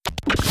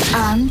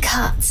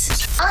Uncut,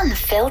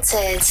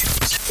 unfiltered.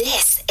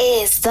 This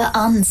is the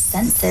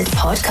Uncensored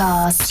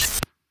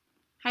Podcast.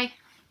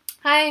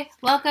 Hi.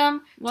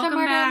 Welcome to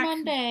Murder back.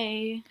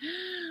 Monday.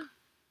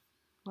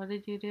 What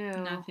did you do?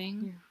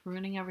 Nothing. You're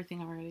ruining everything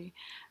already.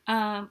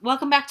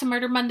 Welcome back to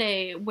Murder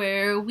Monday,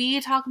 where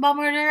we talk about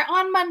murder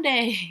on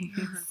Mondays.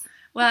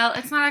 Well,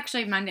 it's not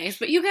actually Mondays,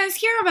 but you guys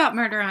hear about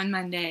murder on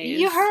Mondays.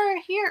 You heard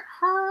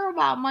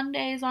about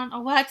Mondays on...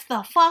 What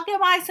the fuck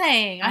am I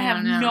saying? I have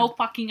don't know. no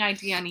fucking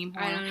idea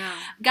anymore. I don't know.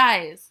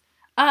 Guys.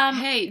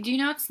 Hey, do you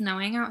know it's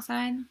snowing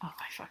outside? Oh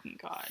my fucking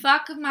god.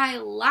 Fuck my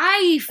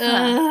life!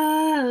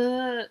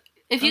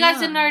 If you guys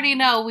didn't already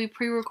know, we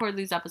pre-record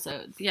these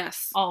episodes.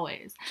 Yes.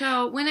 Always.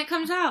 So, when it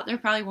comes out, there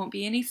probably won't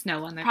be any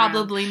snow on the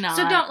Probably ground. not.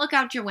 So, don't look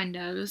out your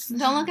windows.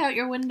 Don't look out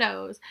your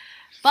windows.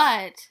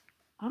 But...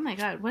 Oh my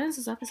god, when is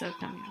this episode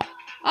coming out?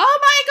 Oh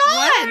my god!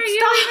 What are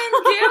you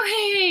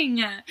even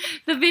doing?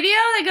 The video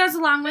that goes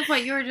along with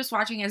what you were just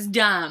watching is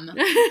dumb.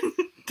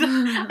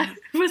 I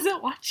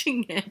wasn't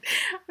watching it.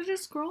 I was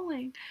just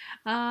scrolling.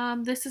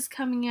 This is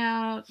coming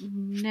out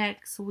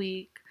next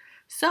week.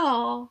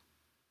 So,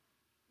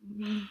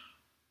 never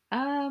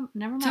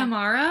mind.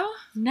 Tomorrow?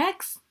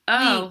 Next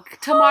Oh. week.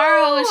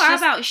 Tomorrow is I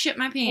just... about shit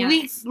my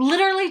pants. We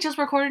literally just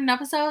recorded an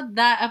episode.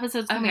 That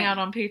episode's coming Okay. out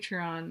on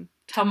Patreon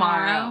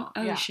tomorrow.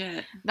 Oh, Yeah.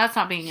 shit. That's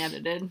not being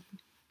edited.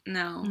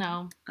 No.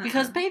 No.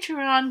 Because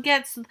Patreon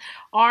gets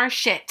our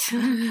shit.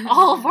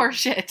 All of our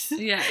shit.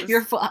 Yes.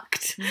 You're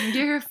fucked.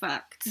 You're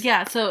fucked.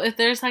 Yeah, so if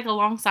there's like a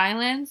long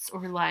silence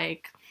or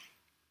like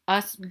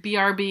us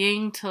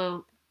BRBing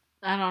to,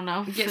 I don't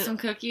know. Get some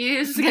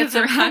cookies Get because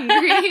some we're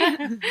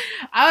hungry.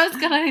 I was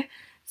gonna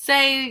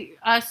say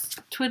us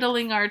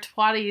twiddling our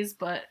twatties,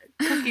 but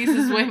cookies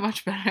is way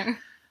much better.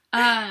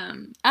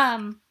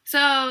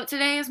 So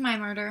today is my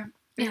murder.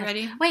 Are you Yes.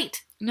 ready?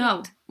 Wait.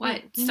 No. What?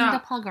 Wait, you Stop. need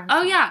to plug our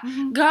Oh, stuff. yeah.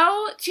 Mhm.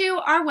 Go to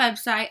our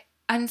website,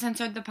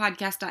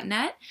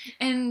 uncensoredthepodcast.net,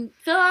 and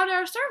fill out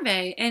our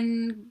survey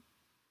and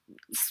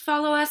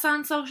follow us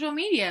on social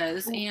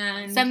medias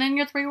and Send in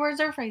your 3 words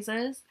or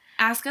phrases.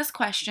 ask us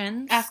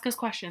questions. Ask us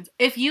questions.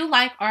 If you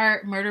like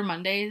our Murder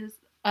Mondays,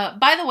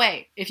 by the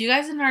way, if you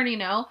guys didn't already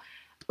know,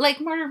 like,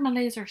 Murder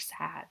Mondays are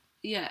sad.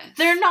 Yes.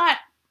 They're not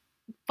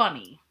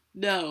funny.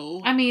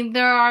 No. I mean,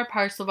 there are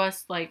parts of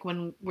us, like,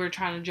 when we're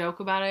trying to joke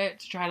about it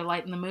to try to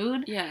lighten the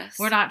mood. Yes.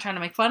 We're not trying to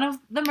make fun of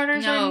the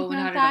murders or No, anything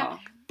not like at that. all.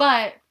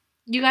 But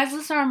you guys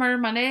listen to our Murder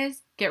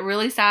Mondays, get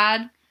really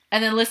sad,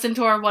 and then listen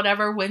to our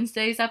whatever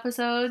Wednesdays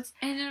episodes,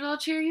 And it'll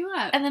cheer you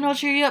up. and then it'll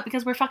cheer you up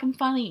because we're fucking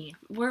funny.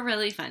 We're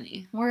really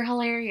funny. We're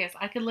hilarious.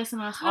 I could listen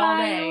to us all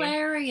day.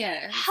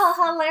 Hilarious.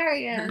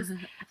 Hilarious.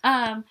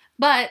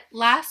 But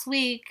last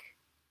week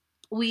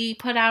we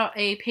put out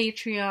a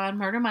Patreon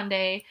Murder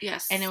Monday,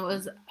 Yes. and it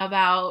was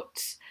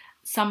about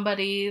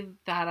somebody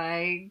that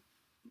I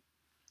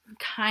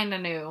kind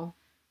of knew.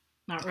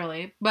 Not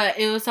really, but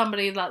it was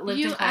somebody that lived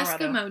in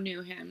Colorado. Eskimo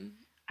knew him.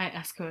 I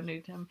Eskimo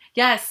knew him.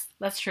 Yes,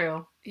 that's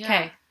true. Yeah.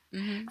 Okay.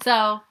 Mm-hmm.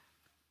 So,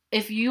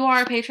 if you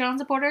are a Patreon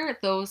supporter,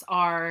 those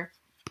are,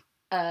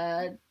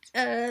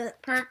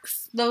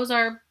 Perks. those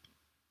are,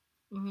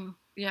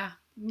 Yeah.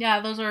 yeah,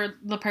 those are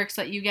the perks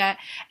that you get.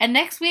 And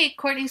next week,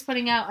 Courtney's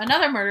putting out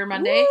another Murder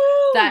Monday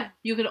Woo! that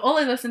you can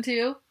only listen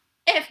to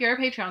if you're a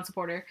Patreon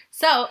supporter.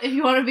 So, if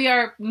you want to be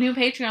our new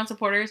Patreon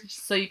supporters,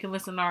 so you can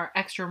listen to our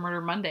extra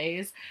Murder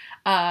Mondays,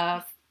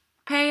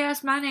 Pay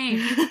us money.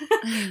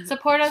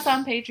 support us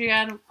on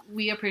Patreon.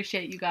 We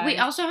appreciate you guys. We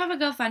also have a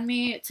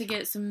GoFundMe to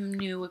get some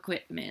new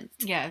equipment.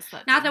 Yes.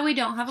 Not that we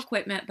don't have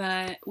equipment,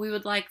 but we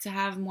would like to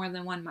have more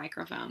than one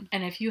microphone.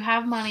 And if you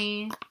have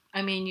money,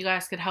 I mean, you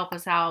guys could help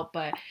us out,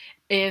 but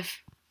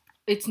if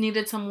it's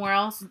needed somewhere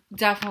else,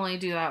 definitely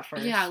do that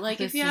first. Yeah, like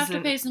This if you have to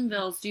isn't- pay some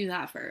bills, do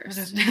that first.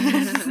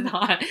 This is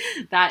not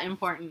that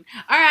important.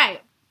 All right,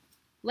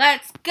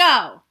 let's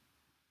go.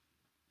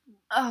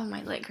 Oh,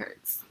 my leg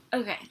hurts.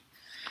 Okay.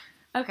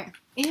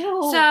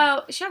 Ew.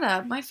 So, shut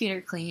up. My feet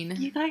are clean.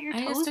 you got your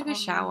toes I just took a on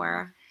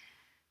shower.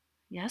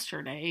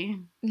 yesterday.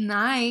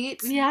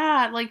 Night.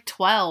 Yeah, like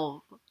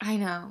 12. I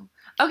know.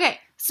 Okay,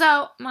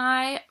 so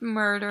my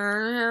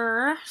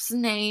murderer's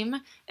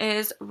name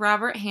is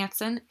Robert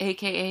Hanson,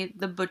 a.k.a.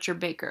 the Butcher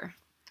Baker.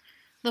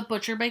 The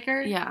Butcher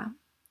Baker? Yeah.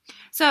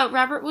 So,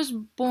 Robert was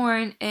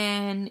born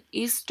in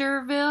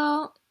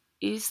Easterville,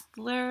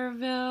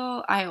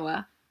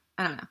 Iowa.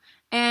 I don't know.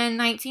 In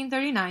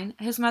 1939,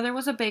 his mother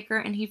was a baker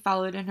and he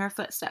followed in her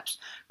footsteps.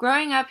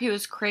 Growing up, he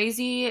was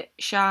crazy,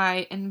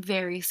 shy, and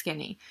very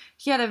skinny.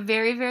 He had a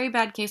very, very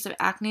bad case of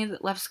acne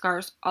that left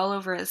scars all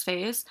over his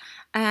face.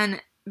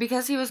 And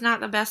because he was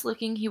not the best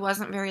looking, he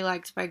wasn't very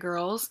liked by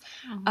girls.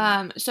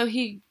 Mhm. So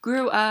he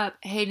grew up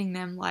hating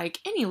them like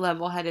any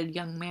level-headed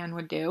young man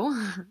would do.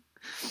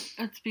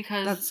 It's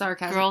because That's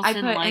sarcasm. girls I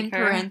didn't put like in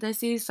her.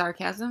 parentheses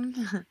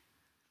sarcasm.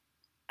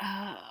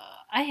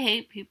 I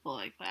hate people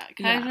like that.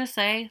 Can Yeah. I just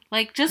say?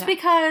 Like, just Yeah.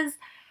 because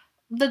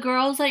the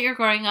girls that you're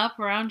growing up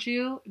around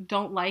you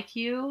don't like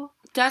you.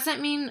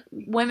 Doesn't mean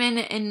women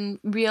in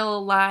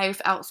real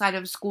life outside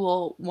of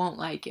school won't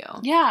like you.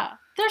 Yeah.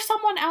 There's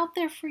someone out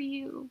there for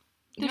you.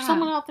 There's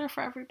someone out there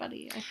for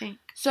everybody, I think.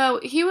 So,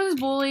 he was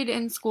bullied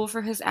in school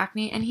for his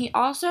acne, and he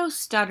also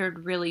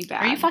stuttered really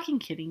bad. Are you fucking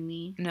kidding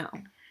me? No.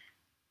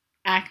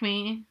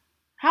 Acme?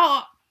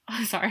 How?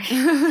 Sorry.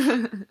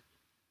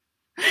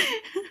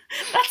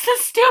 That's the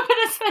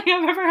stupidest thing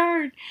I've ever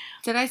heard.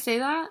 Did I say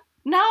that?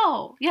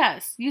 No.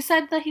 Yes. You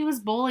said that he was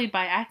bullied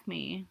by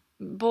acne.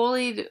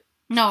 Bullied.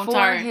 No, for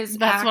sorry. his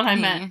That's acne. what I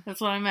meant.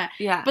 That's what I meant.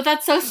 Yeah. But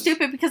that's so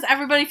stupid because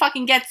everybody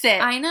fucking gets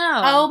it. I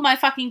know. Oh my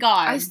fucking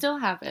god. I still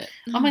have it.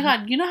 Oh my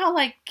god. You know how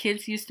like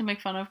kids used to make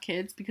fun of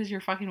kids because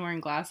you're fucking wearing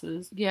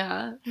glasses?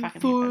 Yeah.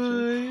 Fucking hate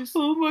that shit.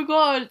 Oh my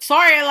god.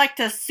 Sorry, I like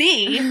to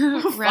see.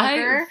 Right?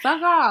 Fucker.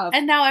 Fuck off.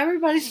 And now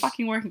everybody's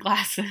fucking wearing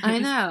glasses. I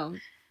know.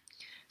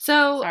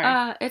 So,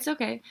 Sorry. it's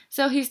okay.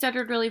 So he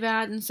stuttered really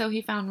bad, and so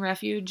he found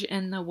refuge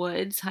in the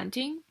woods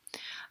hunting.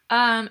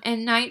 In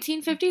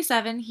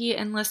 1957, he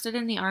enlisted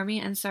in the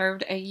army and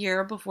served a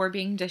year before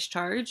being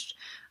discharged.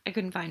 I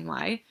couldn't find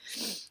why.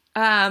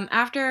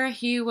 After that,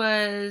 he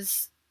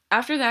was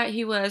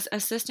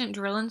assistant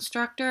drill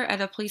instructor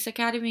at a police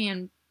academy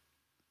in,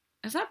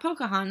 is that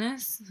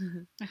Pocahontas?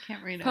 I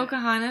can't read it.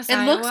 Pocahontas, It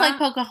Iowa? looks like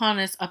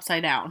Pocahontas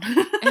upside down.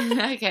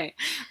 Okay.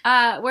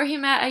 Where he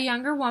met a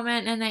younger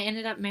woman and they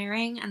ended up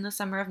marrying in the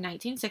summer of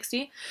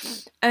 1960.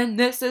 And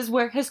this is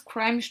where his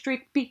crime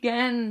streak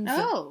begins.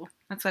 Oh.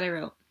 That's what I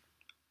wrote.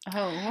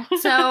 Oh.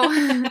 So,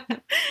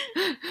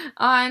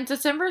 on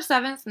December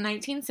 7th,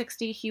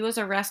 1960, he was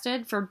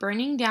arrested for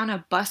burning down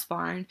a bus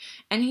barn,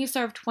 and he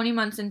served 20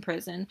 months in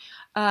prison.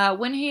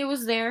 When he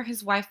was there,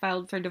 his wife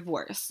filed for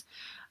divorce.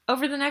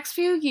 Over the next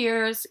few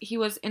years, he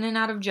was in and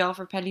out of jail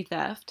for petty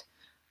theft.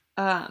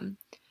 In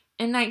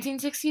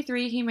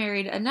 1963, he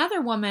married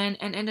another woman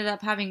and ended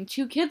up having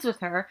 2 kids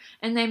with her,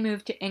 and they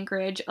moved to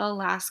Anchorage,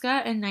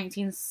 Alaska in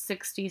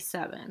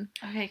 1967.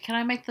 Okay, can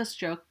I make this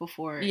joke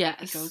before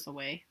Yes. it goes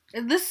away?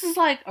 This is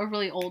like a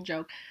really old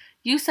joke.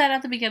 You said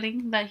at the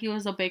beginning that he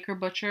was a baker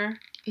butcher.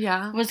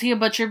 Yeah. Was he a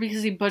butcher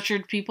because he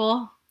butchered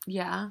people?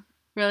 Yeah.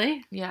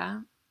 Really?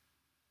 Yeah.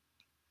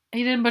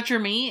 He didn't butcher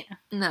meat?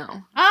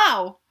 No.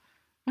 Oh!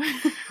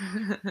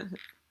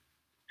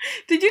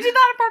 Did you do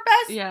that on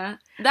purpose? Yeah.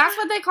 That's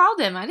what they called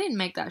him. I didn't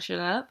make that shit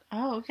up.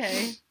 Oh,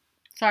 okay.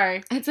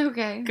 Sorry. It's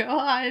okay. Go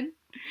on.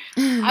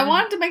 I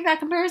wanted to make that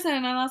comparison,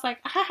 and I was like,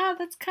 haha,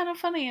 that's kind of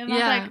funny. And I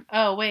was like,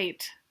 oh,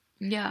 wait.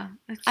 Yeah.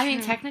 It's I mean,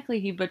 true.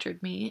 technically, he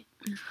butchered meat.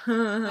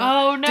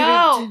 Oh,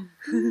 no.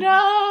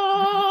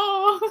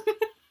 No.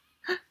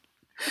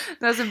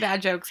 That was a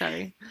bad joke,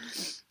 sorry.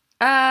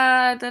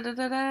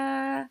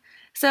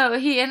 So,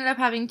 he ended up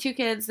having 2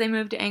 kids. They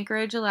moved to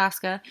Anchorage,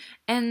 Alaska.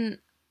 And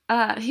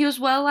he was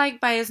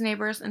well-liked by his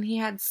neighbors, and he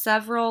had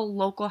several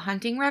local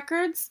hunting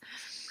records.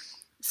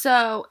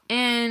 So,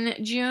 in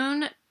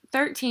June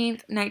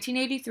 13th,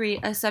 1983,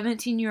 a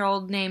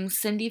 17-year-old named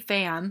Cindy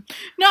Pham.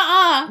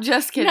 Nuh-uh.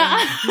 Just kidding.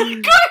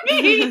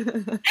 Courtney!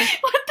 What the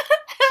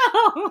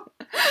hell?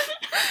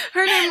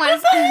 Her name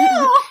was... What the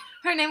hell?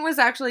 Her name was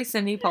actually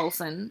Cindy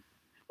Polson.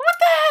 What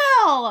the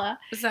hell?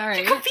 Sorry.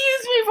 You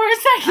confused me for a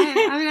second.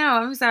 I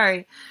know, I'm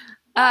sorry.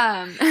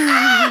 I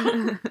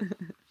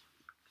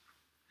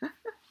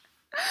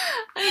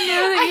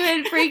know that you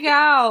would freak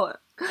out.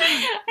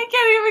 I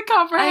can't even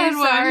comprehend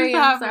what just happened.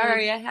 I'm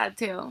sorry, I had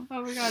to. Oh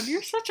my god,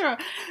 you're such a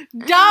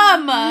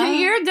dumb.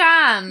 You're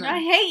dumb. I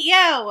hate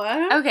you.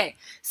 Okay,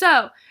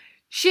 so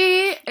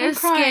she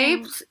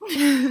escaped.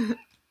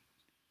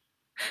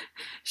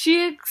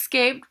 She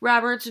escaped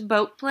Robert's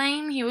boat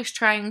plane he was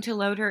trying to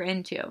load her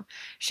into.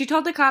 She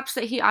told the cops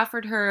that he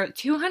offered her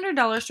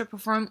 $200 to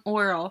perform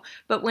oral,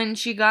 but when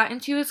she got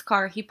into his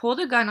car, he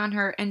pulled a gun on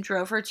her and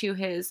drove her to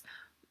his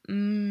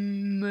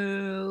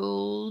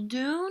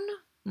Muldoon?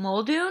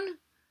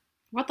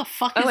 What the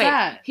fuck is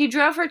that? He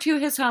drove her to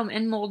his home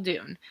in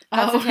Muldoon.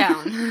 That's a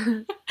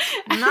town.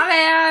 Not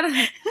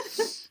bad.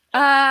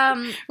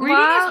 Reading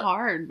is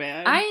hard,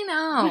 man. I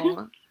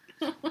know.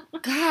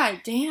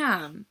 God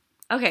damn.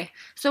 Okay,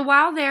 so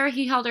while there,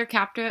 he held her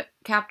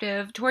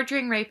captive,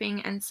 torturing,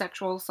 raping, and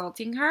sexual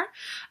assaulting her.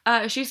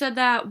 She said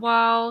that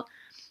while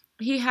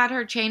he had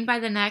her chained by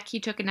the neck, he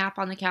took a nap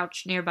on the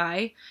couch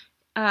nearby.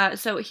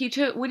 So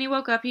when he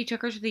woke up, he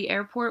took her to the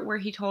airport where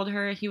he told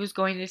her he was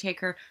going to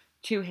take her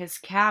to his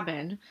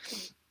cabin,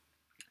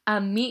 a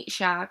meat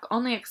shack,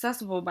 only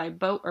accessible by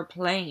boat or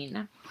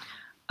plane.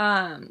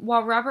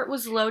 While Robert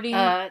was loading...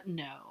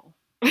 No.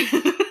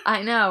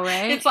 I know,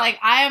 right? It's like,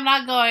 I am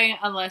not going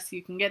unless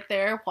you can get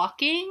there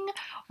walking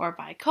or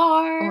by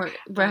car.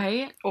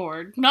 Right?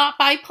 Or not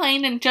by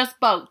plane and just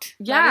boat.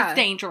 Yeah. That is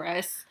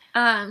dangerous.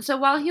 So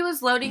while he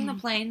was loading the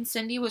plane,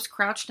 Cindy was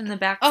crouched in the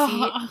back seat.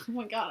 Oh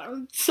my god,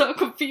 I'm so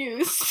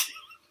confused.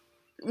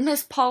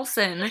 Miss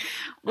Paulson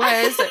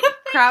was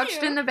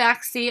crouched in the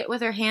back seat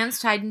with her hands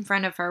tied in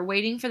front of her,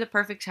 waiting for the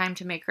perfect time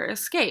to make her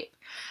escape.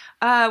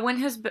 When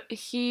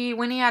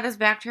he had his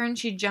back turned,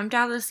 she jumped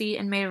out of the seat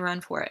and made a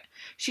run for it.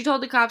 She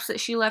told the cops that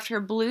she left her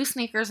blue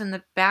sneakers in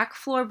the back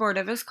floorboard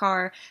of his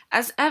car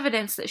as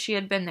evidence that she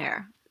had been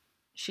there.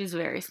 She's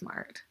very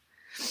smart.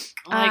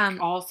 Like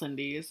all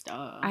Cindy's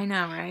stuff. I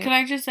know, right? Can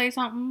I just say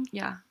something?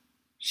 Yeah.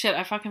 Shit,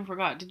 I fucking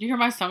forgot. Did you hear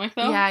my stomach,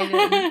 though? Yeah, I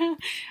did.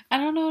 I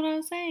don't know what I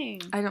was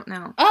saying. I don't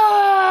know.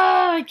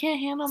 Oh, I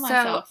can't handle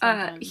myself.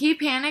 So, he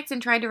panicked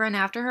and tried to run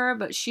after her,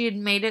 but she had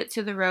made it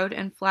to the road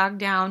and flagged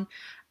down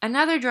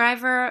another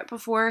driver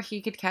before he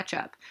could catch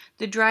up.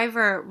 The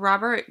driver,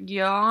 Robert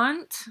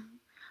Yount,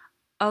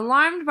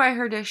 alarmed by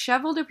her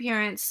disheveled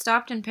appearance,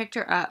 stopped and picked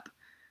her up.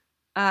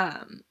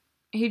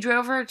 He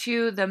drove her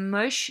to the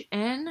Mush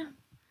Inn,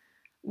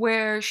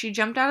 where she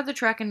jumped out of the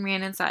truck and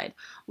ran inside.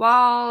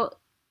 While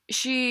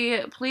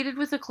she pleaded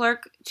with the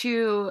clerk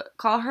to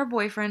call her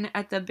boyfriend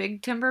at the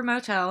Big Timber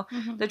Motel,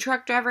 the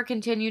truck driver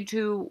continued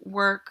to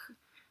work,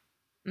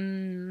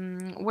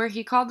 where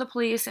he called the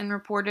police and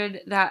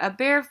reported that a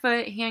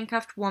barefoot,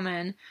 handcuffed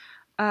woman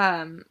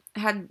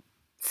had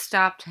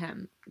stopped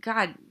him.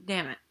 God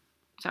damn it.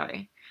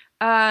 Sorry.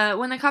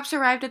 When the cops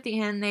arrived at the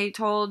inn, they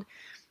told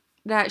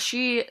that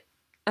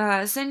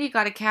Cindy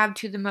got a cab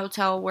to the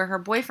motel where her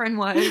boyfriend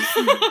was.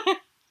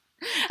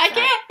 I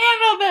can't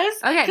handle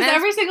this. Okay, because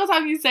every single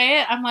time you say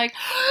it, I'm like,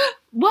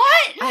 what?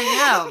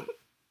 I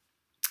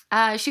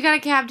know. She got a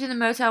cab to the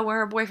motel where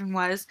her boyfriend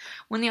was.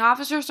 When the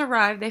officers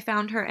arrived, they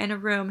found her in a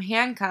room,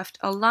 handcuffed,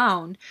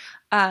 alone.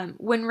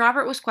 When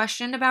Robert was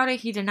questioned about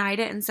it, he denied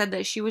it and said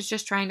that she was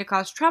just trying to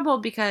cause trouble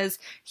because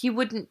he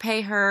wouldn't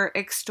pay her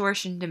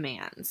extortion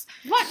demands.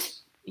 What?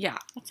 Yeah.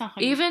 That's not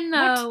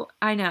how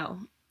I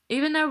know.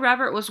 Even though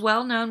Robert was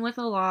well known with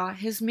the law,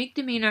 his meek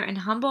demeanor and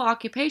humble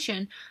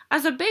occupation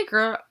as a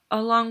baker,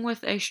 along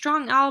with a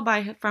strong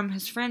alibi from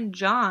his friend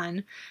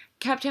John,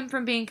 kept him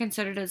from being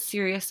considered a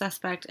serious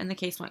suspect, and the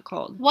case went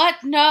cold.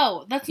 What?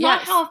 No, that's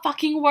not how it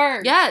fucking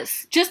works.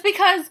 Yes. Just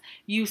because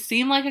you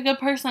seem like a good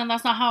person,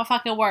 that's not how it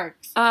fucking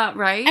works.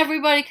 Right?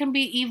 Everybody can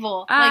be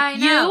evil. I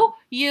know.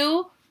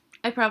 You.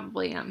 I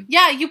probably am.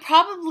 Yeah, you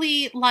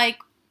probably,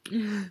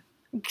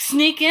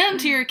 sneak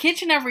into your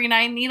kitchen every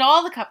night and eat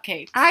all the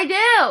cupcakes. I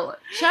do.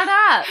 Shut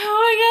up. Oh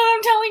my god,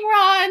 I'm telling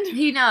Ron.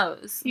 He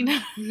knows. You know?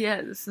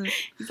 Yes.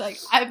 He's like,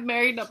 I've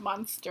married a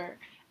monster.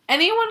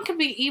 Anyone can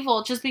be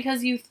evil just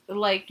because you're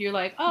like,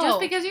 oh.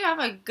 Just because you have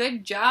a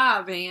good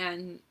job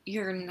and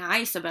you're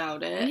nice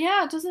about it.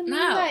 Yeah, it doesn't mean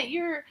that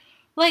you're,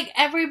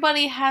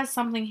 everybody has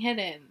something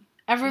hidden.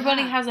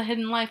 Everybody has a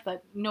hidden life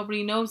that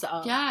nobody knows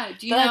of. Yeah,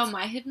 do you know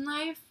my hidden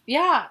life?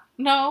 Yeah.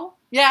 No.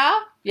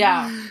 Yeah.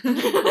 Yeah.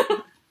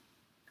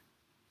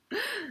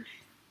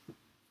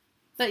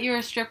 That you're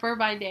a stripper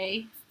by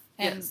day.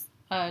 And, yes.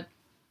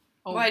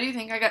 Why do you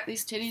think I got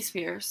these titties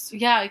pierced?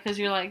 Yeah, because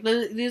you're like,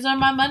 these are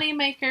my money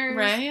makers.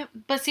 Right?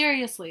 But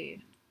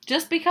seriously,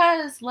 just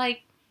because I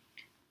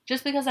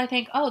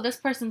think, oh, this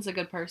person's a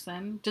good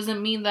person,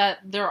 doesn't mean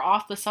that they're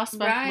off the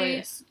suspect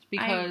list.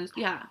 Because,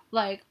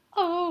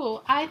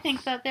 oh, I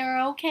think that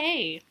they're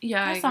okay.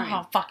 Yeah, that's not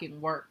how it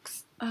fucking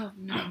works. Oh,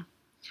 no.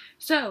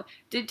 So,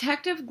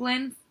 Detective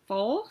Glenn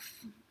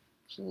Floth,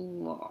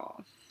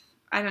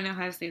 I don't know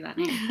how to say that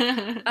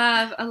name,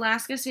 of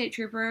Alaska State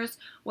Troopers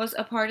was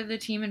a part of the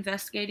team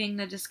investigating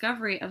the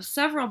discovery of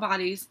several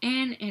bodies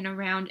in and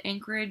around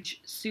Anchorage,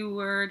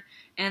 Seward,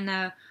 and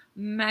the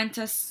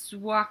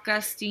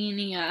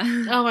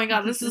Mantaswakastenia. Oh my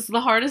god, this is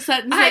the hardest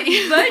sentence. I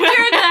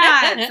butchered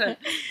that!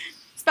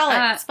 Spell it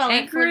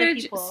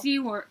Anchorage, for the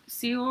people.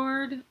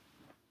 Seward,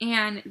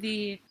 and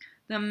the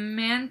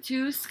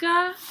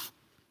Mantuska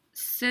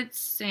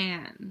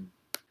Sitsan.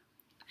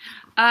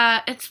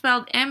 It's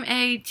spelled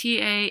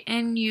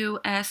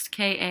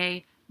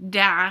Matanuska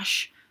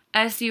dash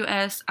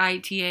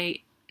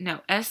Susitna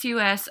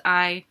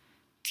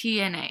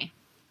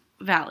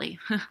Valley.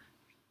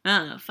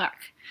 Oh, fuck.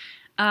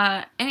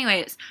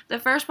 Anyways, the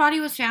first body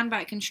was found by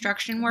a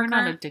construction worker.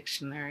 We're not a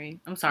dictionary.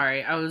 I'm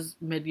sorry, I was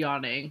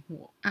mid-yawning.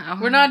 Uh-oh.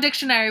 We're not a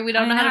dictionary. We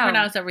don't know how to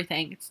pronounce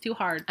everything. It's too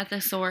hard. A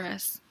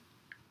thesaurus.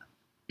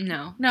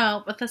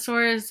 No, but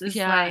thesaurus is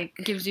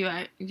gives you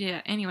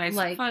anyways,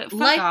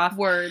 fuck off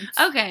words.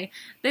 Okay,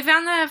 they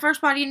found the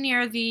first body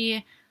near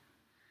the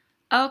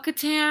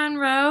El-Catan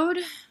Road.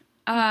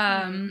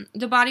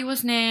 The body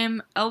was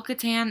named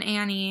El-Catan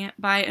Annie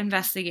by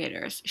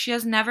investigators. She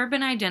has never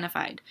been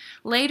identified.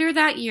 Later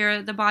that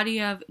year, the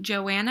body of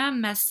Joanna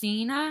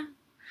Messina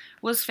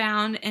was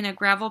found in a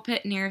gravel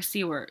pit near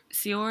Seward.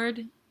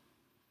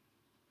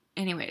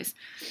 Anyways.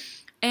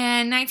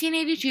 In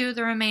 1982,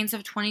 the remains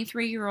of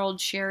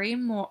 23-year-old Sherry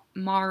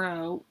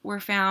Morrow were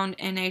found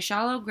in a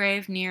shallow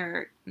grave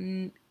near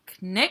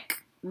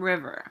Knik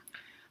River.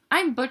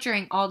 I'm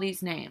butchering all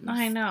these names.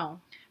 I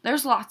know.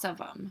 There's lots of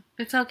them.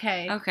 It's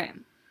okay. Okay.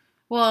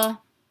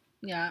 Well,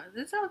 yeah,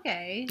 it's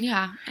okay.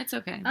 Yeah, it's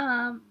okay.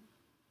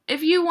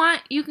 If you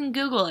want, you can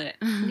Google it.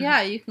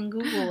 Yeah, you can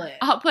Google it.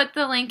 I'll put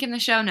the link in the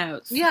show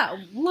notes. Yeah,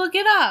 look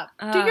it up.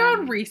 Do your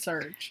own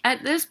research.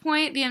 At this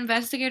point, the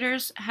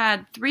investigators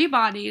had 3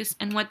 bodies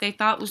and what they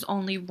thought was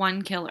only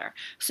one killer.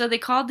 So they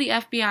called the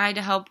FBI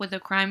to help with a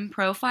crime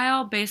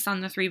profile based on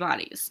the 3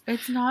 bodies.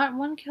 It's not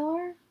one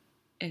killer?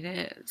 It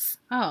is.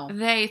 Oh.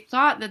 They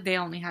thought that they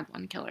only had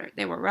one killer.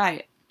 They were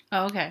right.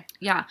 Oh, okay.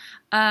 Yeah.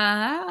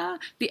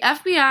 The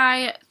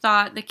FBI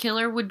thought the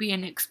killer would be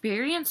an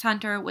experienced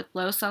hunter with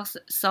low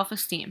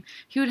self-esteem.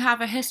 He would have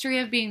a history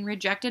of being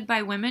rejected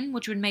by women,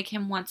 which would make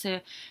him want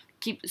to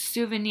keep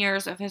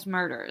souvenirs of his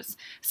murders.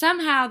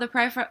 Somehow, the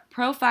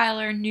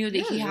profiler knew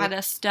that he had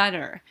a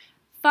stutter.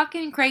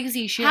 Fucking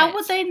crazy shit. How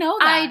would they know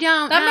that? I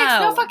don't know. That makes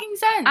no fucking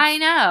sense. I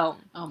know.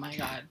 Oh my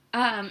god.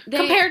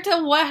 Compared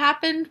Compared to what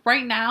happened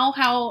right now,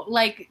 how,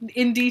 like,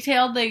 in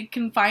detail they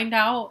can find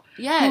out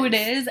who it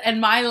is, and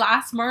my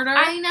last murder.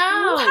 I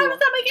know. How does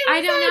that make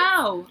any sense? I don't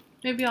know.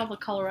 Maybe all the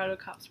Colorado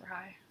cops were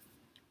high.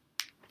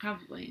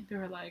 Probably. They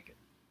were like,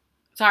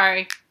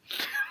 sorry.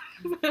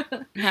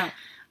 No.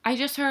 I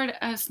just heard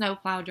a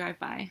snowplow drive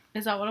by.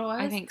 Is that what it was?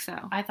 I think so.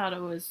 I thought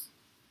it was...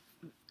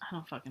 I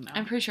don't fucking know.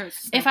 I'm pretty sure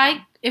it's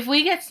If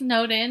we get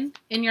snowed in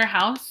your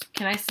house,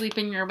 can I sleep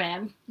in your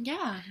bed?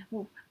 Yeah.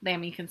 Well,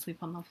 Lammy can sleep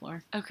on the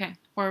floor. Okay.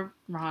 Or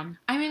Ron.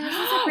 I mean, this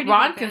is a pretty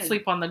Ron can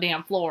sleep on the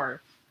damn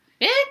floor.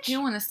 Bitch!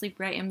 You want to sleep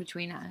right in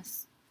between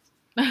us.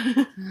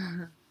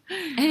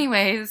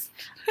 Anyways,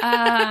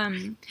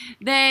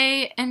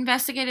 they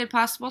investigated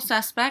possible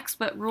suspects,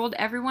 but ruled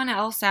everyone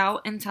else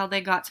out until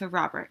they got to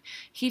Robert.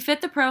 He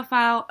fit the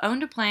profile,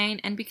 owned a plane,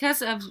 and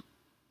because of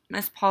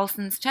Miss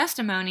Paulson's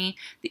testimony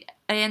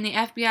and the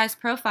FBI's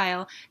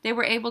profile, they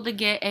were able to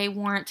get a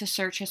warrant to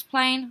search his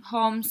plane,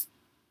 home,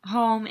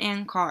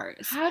 and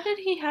cars. How did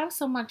he have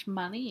so much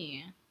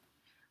money?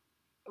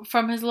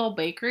 From his little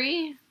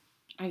bakery?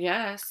 I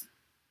guess.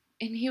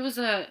 And he was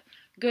a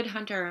good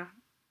hunter.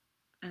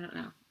 I don't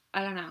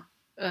know.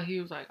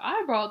 He was like,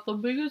 I brought the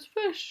biggest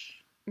fish.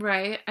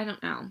 Right? I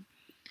don't know.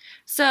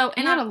 So,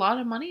 He had a lot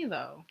of money,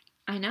 though.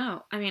 I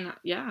know. I mean,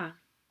 yeah.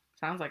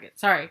 Sounds like it.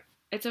 Sorry.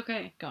 It's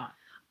okay. Go on.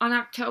 On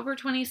October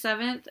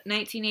 27th,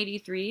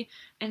 1983,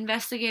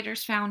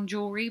 investigators found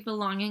jewelry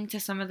belonging to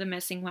some of the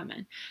missing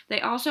women.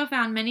 They also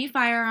found many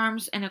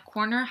firearms in a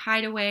corner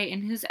hideaway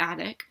in his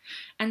attic,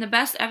 and the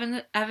best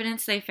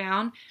evidence they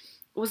found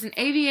was an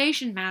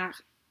aviation map.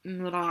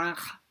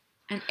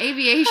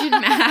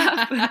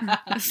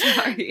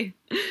 Sorry.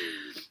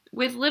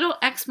 With little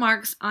X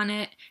marks on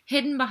it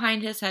hidden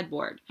behind his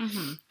headboard.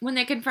 Mm-hmm. When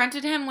they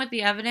confronted him with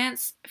the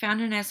evidence found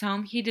in his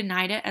home, he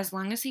denied it as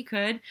long as he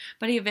could,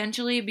 but he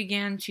eventually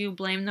began to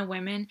blame the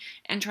women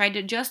and tried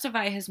to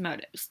justify his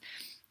motives.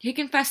 He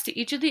confessed to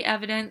each of the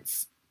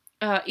items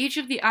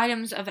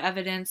of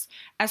evidence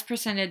as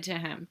presented to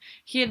him.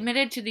 He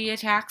admitted to the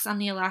attacks on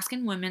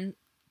Alaskan women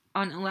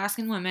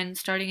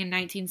starting in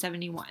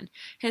 1971.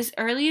 His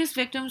earliest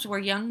victims were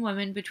young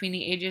women between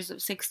the ages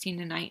of 16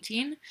 and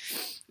 19.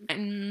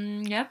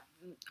 And, yep.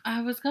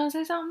 I was going to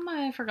say something,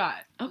 I forgot.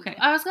 Okay.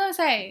 I was going to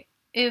say,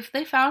 if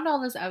they found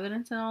all this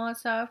evidence and all that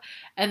stuff,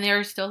 and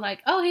they're still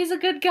like, oh, he's a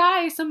good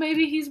guy, so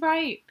maybe he's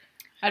right,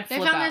 I'd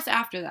flip out. They found this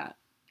after that.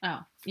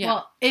 Oh. Yeah.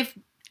 Well, if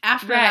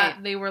after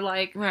that they were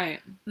like,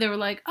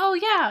 oh,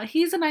 yeah,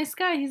 he's a nice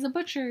guy, he's a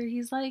butcher,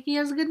 he's like, he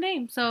has a good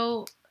name,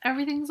 so...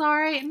 everything's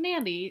alright and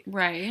dandy.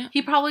 Right.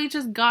 He probably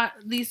just got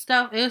these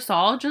stuff. It's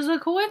all just a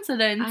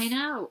coincidence. I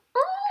know.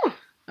 Ooh.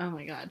 Oh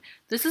my god.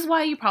 This is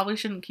why you probably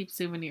shouldn't keep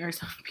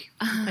souvenirs of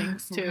people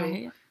things too.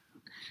 Right.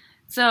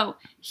 So,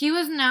 he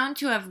was known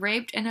to have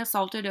raped and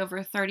assaulted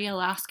over 30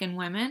 Alaskan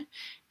women,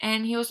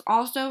 and he was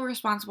also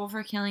responsible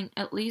for killing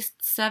at least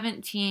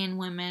 17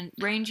 women,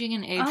 ranging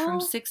in age from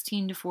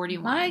 16 to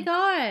 41. My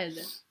god.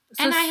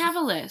 And I have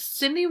a list.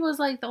 Cindy was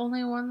like the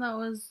only one that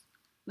was...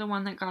 the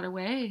one that got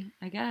away,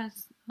 I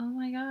guess. Oh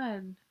my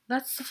god.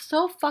 That's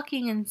so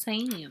fucking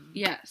insane.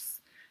 Yes.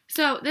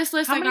 So, this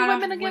list How I many got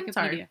women off of again? Wikipedia.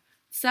 Sorry.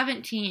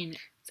 17.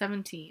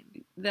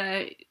 17.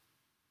 That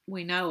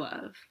we know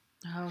of.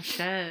 Oh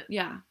shit.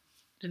 Yeah.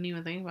 Didn't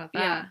even think about that.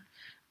 Yeah.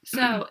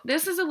 So,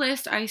 this is a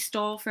list I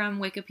stole from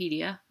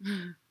Wikipedia.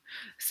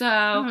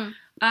 So,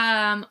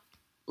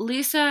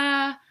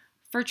 Lisa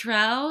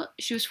Fertrell,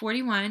 she was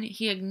 41.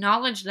 He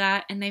acknowledged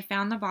that, and they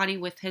found the body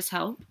with his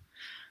help.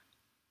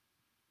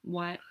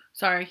 What?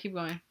 Sorry, keep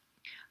going.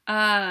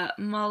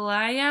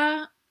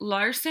 Malaya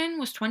Larson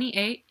was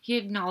 28. He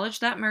acknowledged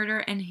that murder,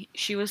 and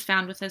she was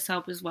found with his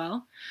help as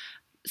well.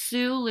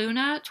 Sue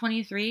Luna,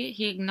 23.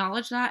 He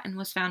acknowledged that and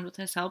was found with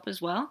his help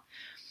as well.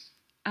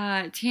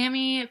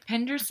 Tammy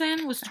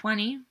Penderson was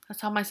 20.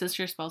 That's how my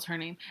sister spells her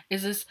name.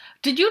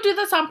 Did you do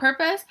this on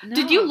purpose? No.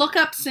 Did you look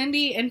up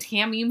Cindy and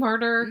Tammy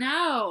murder?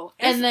 No.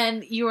 And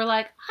then you were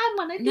like, I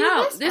want to do this.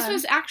 No, this one.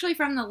 was actually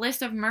from the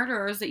list of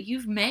murderers that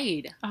you've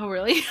made. Oh,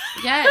 really?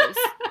 Yes.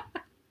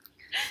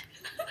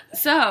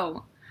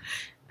 So,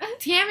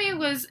 Tammy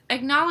was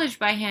acknowledged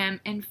by him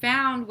and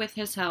found with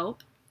his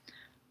help.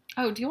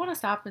 Oh, do you want to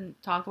stop and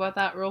talk about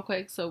that real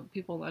quick so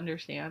people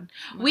understand?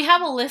 We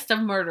have a list of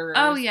murderers.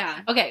 Oh,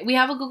 yeah. Okay, we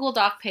have a Google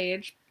Doc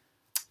page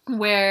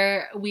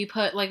where we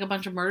put, like, a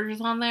bunch of murders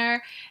on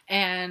there,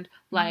 and,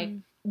 like,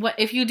 what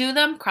if you do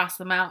them, cross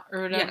them out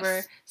or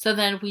whatever, so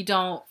then we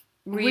don't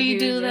redo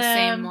the them,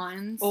 same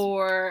ones.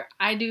 Or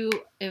I do,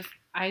 if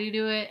I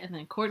do it, and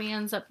then Courtney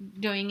ends up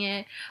doing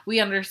it. We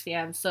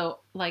understand. So,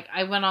 like,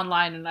 I went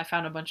online and I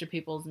found a bunch of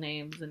people's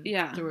names and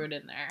threw it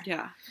in there.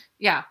 Yeah.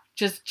 Yeah.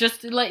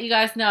 Just to let you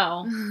guys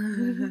know.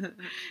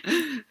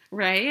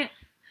 Right?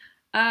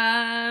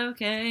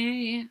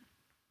 Okay.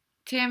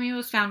 Tammy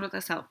was found with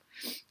his help.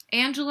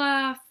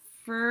 Angela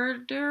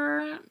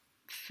Federn?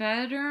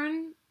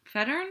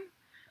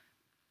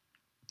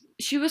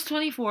 She was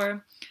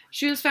 24.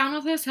 She was found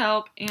with his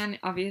help, and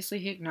obviously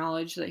he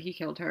acknowledged that he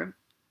killed her.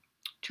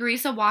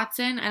 Teresa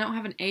Watson, I don't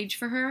have an age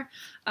for her.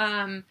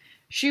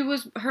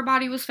 Her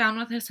body was found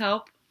with his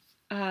help.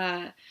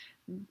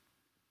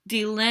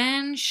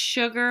 Delyn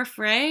Sugar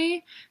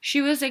Frey,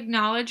 she was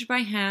acknowledged by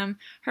him.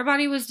 Her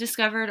body was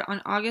discovered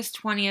on August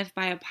 20th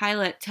by a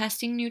pilot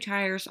testing new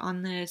tires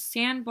on the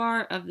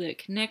sandbar of the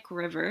Knik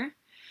River.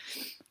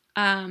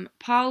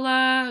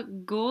 Paula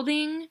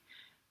Goulding,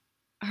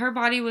 her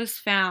body was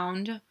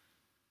found,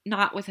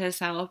 not with his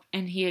help,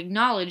 and he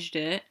acknowledged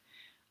it.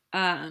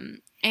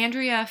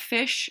 Andrea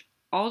Fish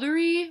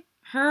Aldery,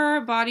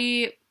 her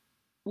body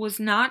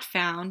was not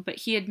found, but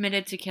he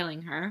admitted to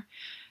killing her.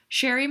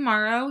 Sherry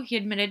Morrow, he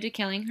admitted to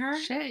killing her.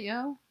 Shit,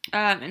 yo.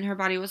 And her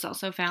body was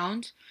also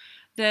found.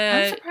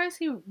 I'm surprised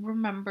he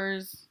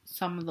remembers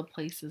some of the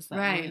places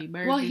that he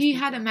murdered. Well, he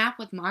had a map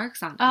with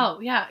marks on it.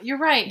 Oh, yeah, you're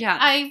right. Yeah.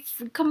 I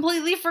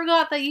completely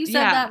forgot that you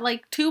said that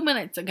like 2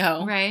 minutes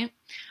ago. Right.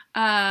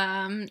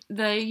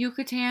 The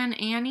Yucatan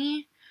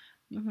Annie,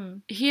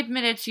 he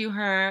admitted to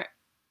her.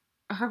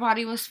 Her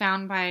body was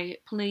found by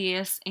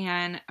police,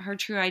 and her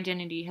true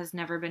identity has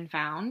never been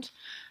found.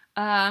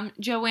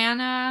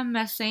 Joanna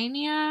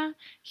Messania,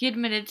 he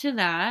admitted to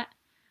that.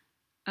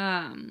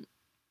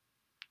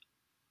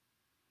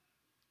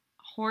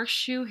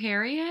 Horseshoe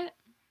Harriet?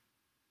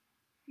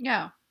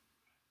 Yeah.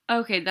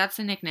 Okay, that's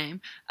a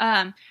nickname.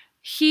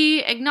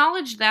 He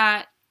acknowledged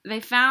that they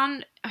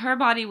found her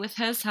body with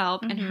his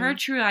help, and her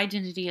true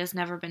identity has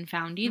never been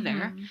found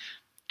either.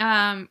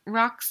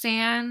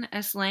 Roxanne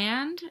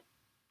Esland,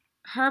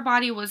 her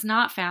body was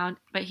not found,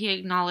 but he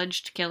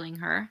acknowledged killing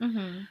her.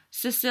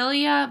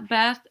 Cecilia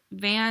Beth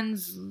Van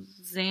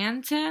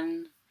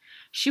Zanten,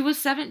 she was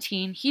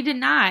 17. He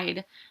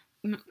denied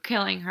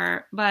killing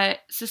her, but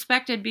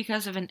suspected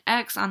because of an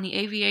X on the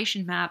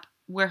aviation map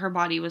where her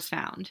body was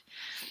found.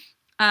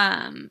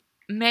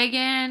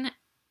 Megan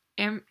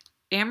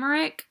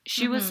Emmerich,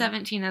 she was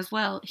 17 as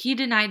well. He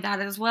denied that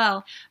as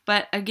well,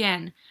 but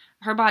again,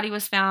 her body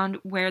was found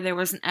where there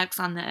was an X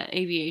on the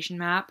aviation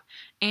map.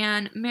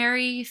 And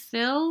Mary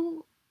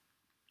Thill,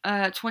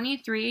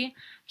 23,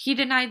 he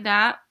denied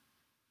that,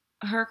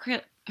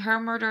 her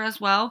murder as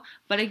well.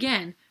 But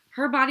again,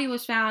 her body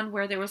was found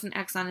where there was an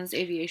X on his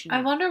aviation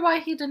map. I wonder why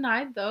he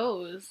denied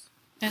those.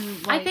 And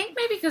I think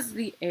maybe because of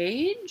the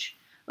age.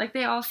 Like,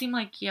 they all seem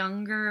like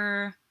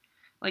younger,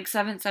 like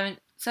 17,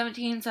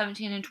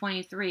 and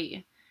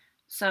 23.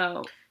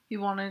 So he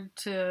wanted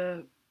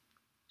to...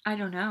 I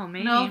don't know,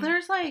 maybe. No,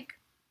 there's like...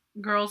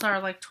 Girls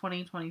are like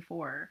 20,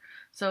 24.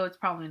 So it's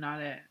probably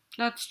not it.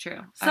 That's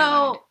true.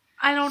 So,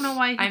 I don't know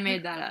why I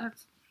made that up.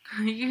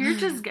 You're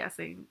just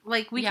guessing.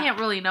 Like, we can't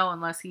really know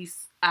unless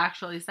he's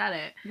actually said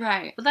it.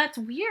 Right. But that's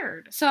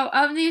weird. So,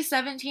 of these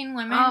 17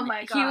 women, oh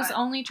my God, he was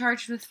only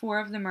charged with 4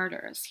 of the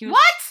murders.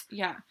 What?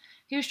 Yeah.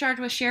 He was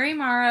charged with Sherry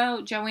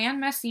Morrow,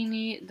 Joanne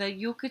Messini, the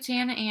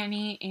Yucatan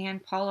Annie,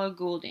 and Paula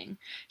Goulding.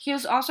 He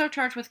was also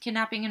charged with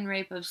kidnapping and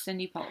rape of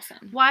Cindy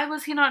Paulson. Why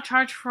was he not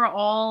charged for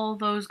all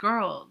those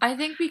girls? I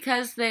think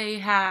because they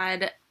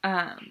had...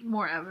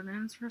 more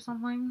evidence or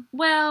something?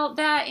 Well,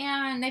 that,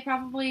 and they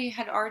probably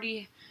had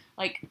already,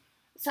 like...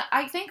 So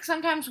I think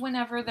sometimes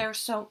whenever there's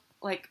so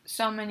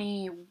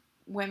many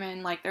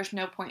women, like, there's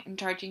no point in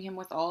charging him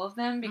with all of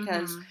them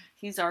because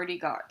he's already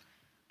got...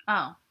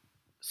 Oh.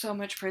 So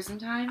much prison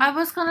time. I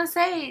was gonna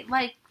say,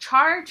 like,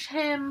 charge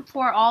him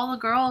for all the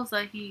girls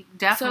that he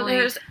definitely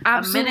admitted to. So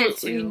there's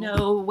absolutely no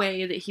no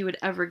way that he would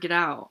ever get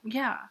out.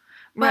 Yeah.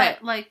 Right.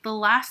 But, like, the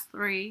last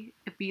 3,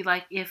 it'd be,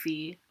 like,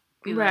 iffy.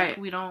 Right. Like,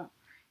 we didn't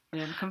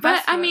confess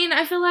But, to I it. mean,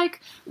 I feel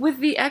like with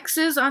the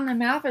X's on the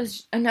map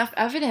is enough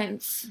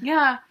evidence.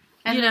 Yeah.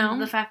 And you know?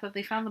 the fact that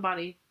they found the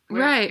body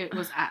where right. it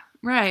was at.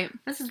 Right.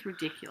 This is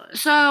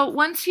ridiculous. So,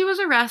 once he was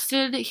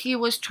arrested, he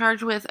was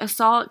charged with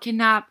assault,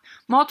 kidnap,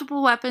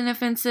 multiple weapon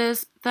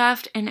offenses,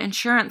 theft, and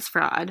insurance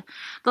fraud.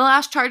 The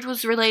last charge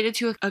was related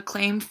to a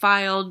claim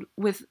filed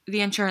with the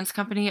insurance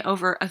company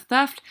over a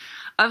theft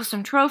of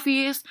some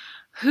trophies,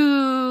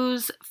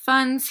 whose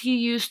funds he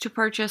used to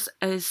purchase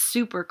a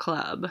super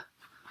club.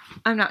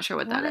 I'm not sure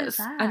what that is.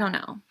 I don't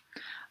know.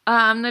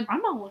 I'm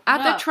gonna look it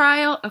at the up.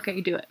 trial,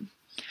 okay, do it.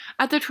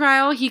 At the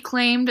trial, he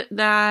claimed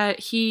that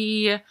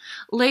he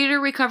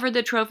later recovered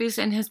the trophies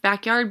in his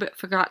backyard, but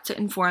forgot to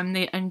inform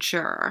the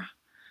insurer.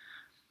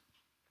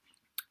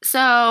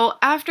 So,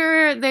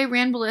 after they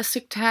ran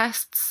ballistic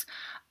tests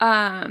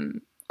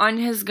on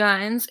his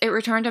guns, it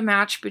returned a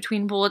match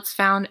between bullets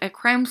found at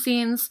crime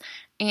scenes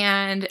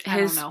and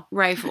his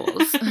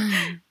rifles.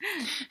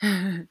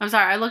 I'm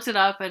sorry, I looked it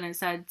up and it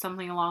said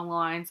something along the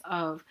lines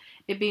of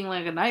it being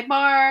like a night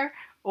bar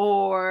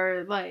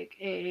or like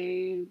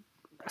a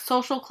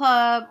social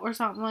club or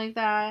something like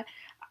that.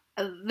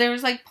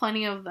 There's like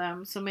plenty of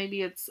them, so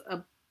maybe it's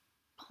a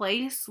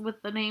place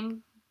with the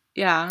name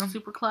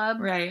Super Club.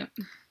 Right.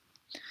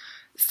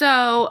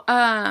 So,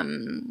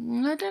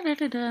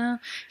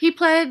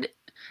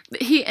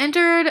 he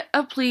entered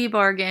a plea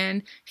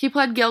bargain. He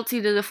pled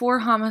guilty to the 4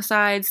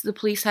 homicides the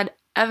police had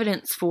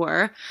evidence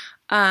for,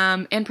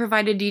 and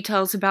provided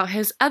details about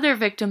his other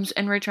victims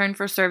in return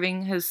for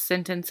serving his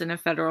sentence in a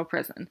federal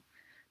prison.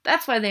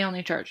 That's why they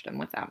only charged him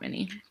with that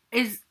many.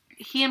 Is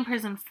he in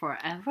prison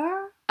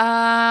forever?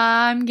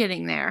 I'm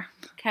getting there.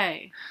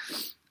 Okay.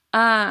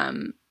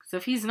 So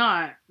if he's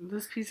not,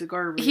 this piece of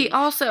garbage.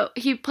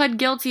 He pled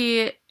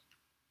guilty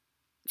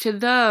to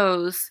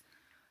those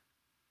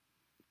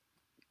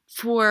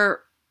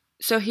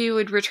so he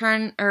would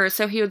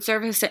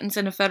serve his sentence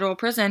in a federal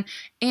prison,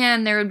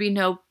 and there would be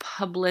no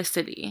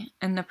publicity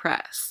in the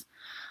press.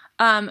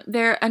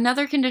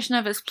 Another condition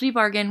of his plea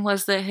bargain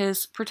was that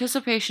his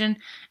participation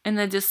in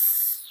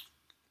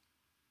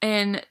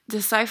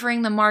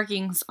deciphering the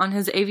markings on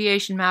his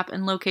aviation map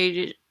and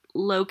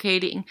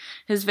locating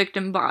his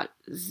victim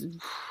bodies.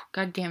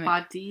 God damn it.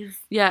 Bodies?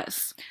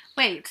 Yes.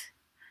 Wait.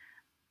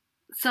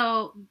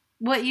 So,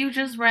 what you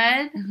just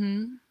read,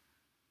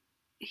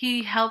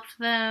 he helped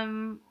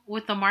them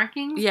with the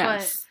markings?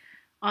 Yes.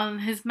 But on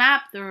his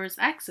map, there was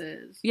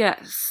X's.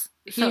 Yes.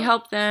 He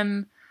helped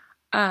them,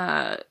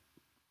 like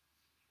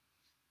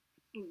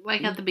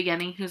at the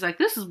beginning, he was like,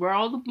 this is where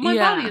all my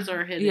bodies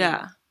are hidden.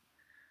 Yeah.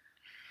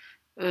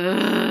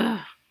 Ugh.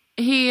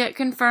 He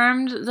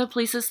confirmed the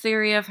police's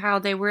theory of how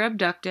they were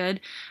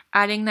abducted,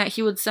 adding that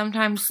he would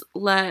sometimes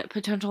let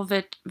potential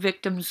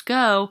victims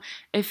go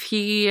if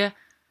she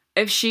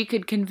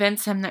could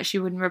convince him that she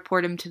would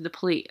report him to the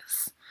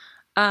police.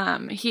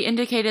 He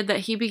indicated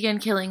that he began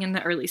killing in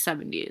the early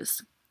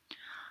 70s.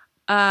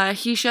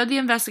 He showed the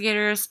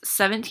investigators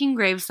 17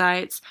 grave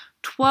sites,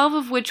 12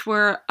 of which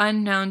were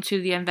unknown to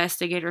the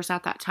investigators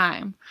at that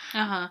time.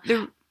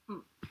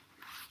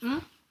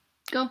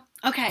 Go.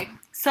 Okay,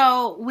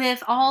 so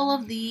with all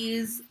of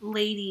these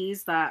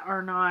ladies that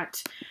are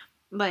not,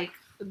 like,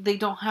 they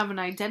don't have an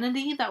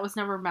identity that was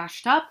never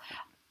matched up,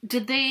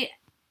 did they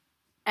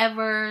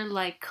ever,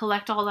 like,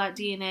 collect all that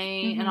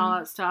DNA and all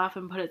that stuff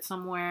and put it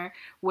somewhere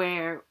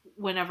where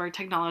whenever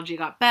technology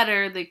got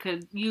better, they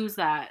could use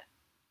that?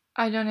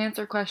 I don't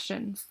answer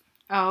questions.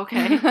 Oh,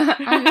 okay.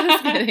 I'm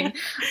just kidding.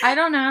 I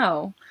don't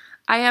know.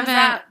 I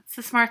haven't. It's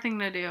a smart thing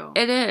to do.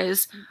 It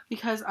is.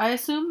 Because I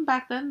assume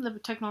back then the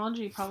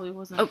technology probably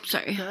wasn't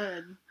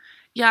good.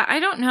 Yeah, I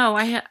don't know.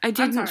 I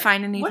didn't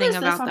find anything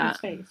about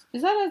that. His face?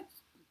 Is that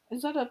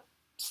a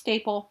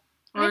staple?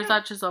 Or is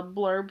that just a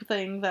blurb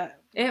thing that...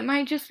 It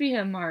might just be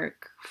a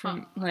mark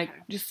from,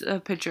 just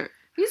a picture.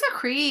 He's a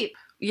creep.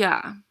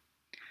 Yeah.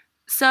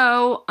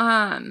 So, But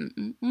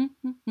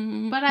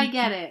I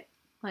get it.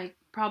 Like,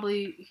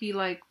 probably he,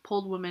 like,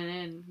 pulled women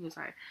in. He was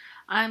like,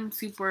 I'm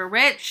super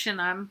rich and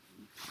I'm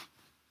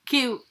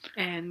cute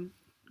and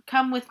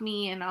come with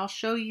me and I'll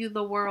show you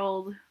the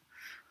world.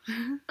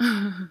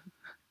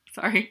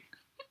 Sorry.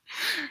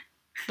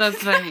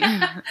 That's funny.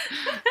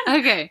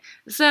 Okay,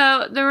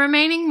 so the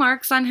remaining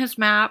marks on his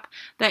map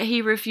that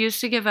he refused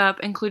to give up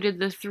included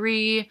the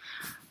 3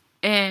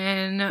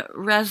 in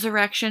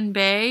Resurrection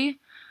Bay,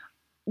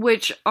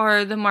 which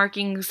are the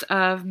markings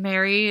of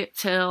Mary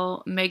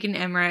Till, Megan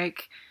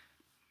Emmerich,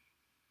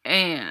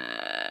 and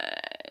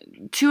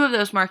 2 of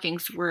those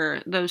markings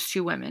were those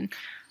 2 women,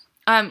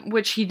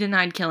 which he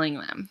denied killing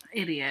them.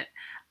 Idiot.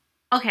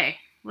 Okay,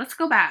 let's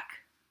go back.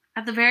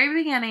 At the very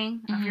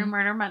beginning of your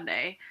Murder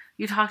Monday,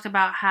 you talked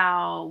about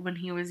how when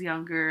he was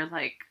younger,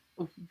 like,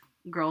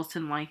 girls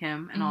didn't like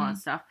him and all that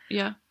stuff.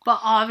 Yeah. But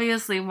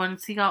obviously,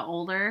 once he got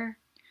older...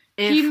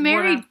 He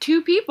married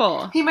 2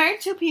 people. He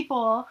married 2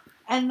 people,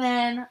 and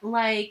then,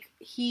 like,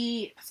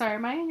 Sorry,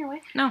 am I in your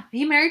way? No.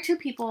 He married 2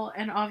 people,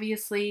 and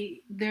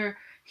obviously,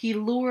 he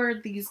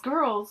lured these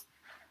girls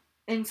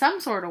in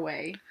some sort of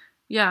way.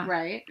 Yeah.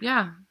 Right?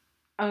 Yeah.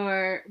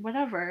 Or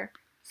whatever.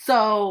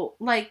 So,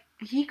 like,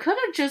 he could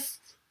have just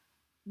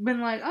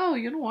been like, oh,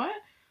 you know what?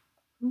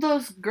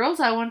 Those girls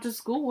I went to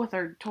school with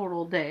are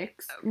total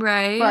dicks.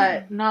 Right.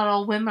 But not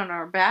all women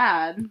are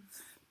bad.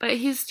 But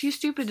he's too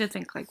stupid to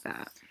think like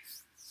that.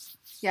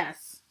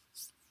 Yes.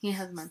 He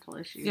has mental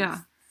issues. Yeah.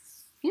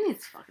 He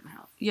needs fucking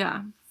help.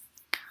 Yeah.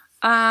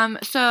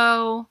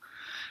 So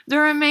the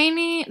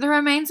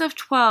remains of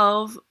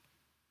 12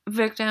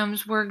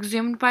 victims were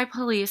exhumed by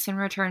police and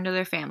returned to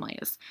their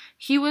families.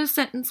 He was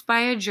sentenced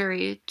by a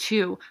jury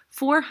to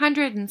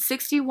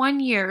 461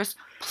 years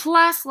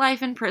plus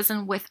life in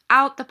prison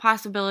without the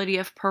possibility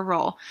of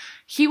parole.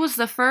 He was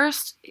the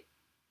first...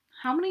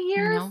 How many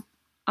years? No.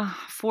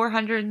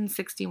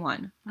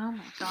 461. Oh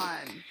my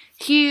god.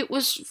 He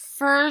was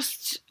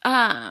first,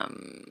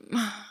 I'm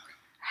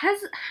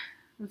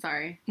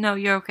sorry. No,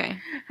 you're okay.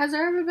 Has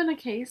there ever been a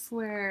case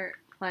where,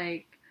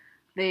 like,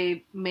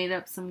 they made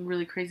up some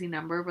really crazy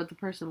number, but the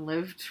person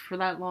lived for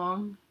that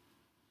long?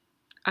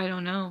 I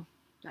don't know.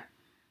 That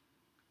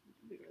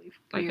would be really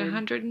like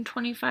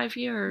 125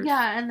 years.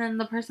 Yeah, and then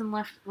the person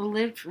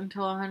lived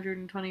until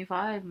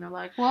 125, and they're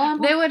like, well,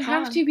 they would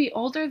have to be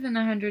older than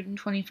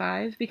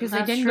 125 because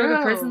they didn't go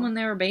to prison when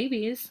they were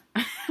babies.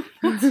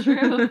 That's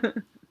true.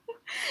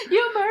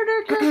 You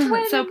murdered your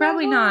twin. So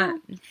probably not.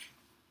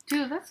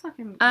 Dude, that's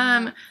fucking.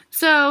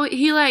 So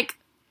he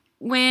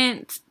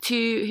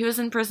he was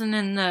in prison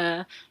in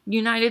the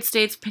United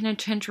States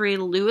Penitentiary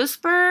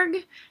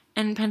Lewisburg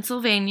in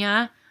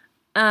Pennsylvania.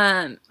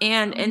 And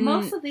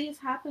most of these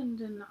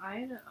happened in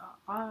Idaho.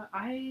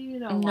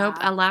 Nope,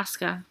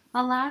 Alaska.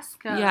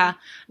 Yeah.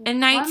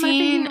 In Why am I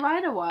thinking of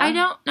Idaho? I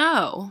don't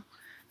know.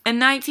 In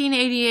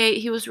 1988,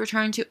 he was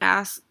returned to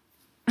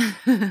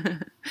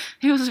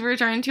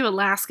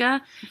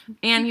Alaska,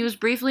 and he was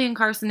briefly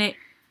incarcerated.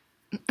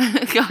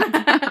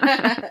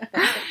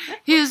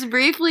 He was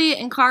briefly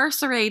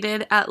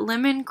incarcerated at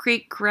Lemon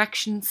Creek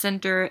Correction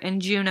Center in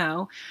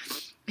Juneau.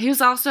 He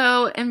was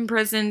also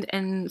imprisoned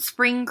in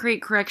Spring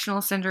Creek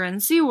Correctional Center in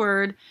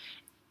Seward.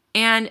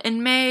 And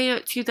in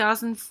May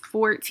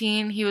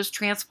 2014, he was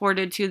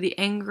transported to the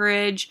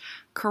Anchorage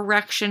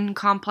Correction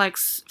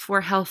Complex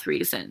for health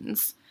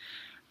reasons.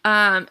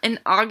 In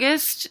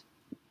August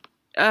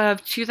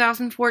of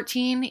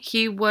 2014,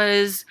 he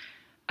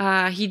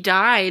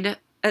died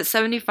at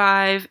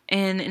 75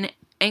 in an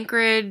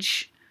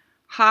Anchorage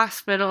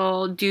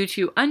hospital due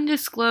to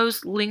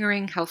undisclosed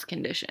lingering health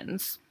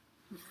conditions.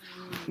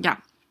 Yeah.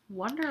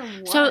 Wonder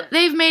what. So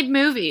they've made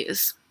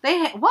movies.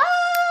 What?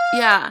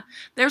 Yeah.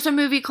 There's a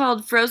movie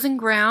called Frozen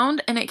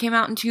Ground, and it came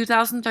out in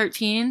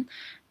 2013.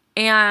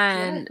 And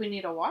I feel like we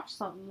need to watch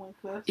something like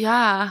this.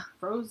 Yeah.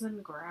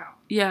 Frozen Ground.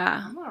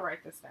 Yeah. I'm gonna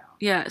write this down.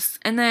 Yes.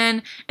 And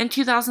then in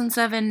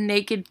 2007,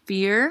 Naked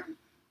Fear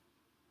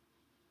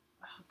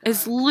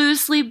is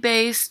loosely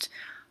based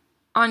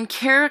on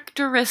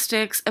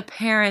characteristics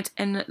apparent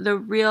in the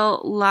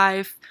real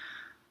life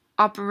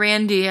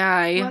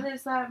operandi. What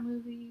is that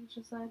movie you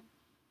just said?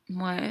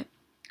 What?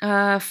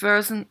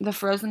 The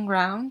Frozen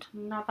Ground?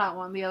 Not that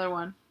one, the other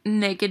one.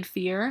 Naked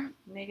Fear.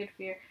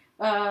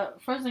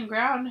 Frozen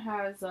Ground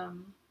has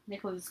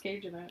Nicolas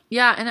Cage in it.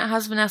 Yeah, and it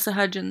has Vanessa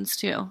Hudgens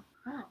too.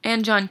 Oh.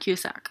 And John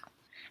Cusack.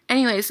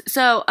 Anyways,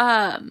 so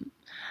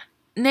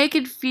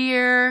Naked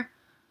Fear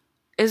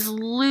is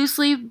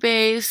loosely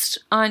based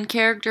on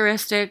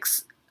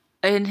characteristics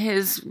in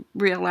his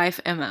real life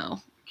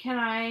MO. Can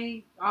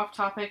I off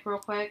topic real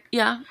quick?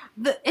 Yeah.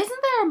 Isn't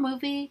there a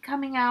movie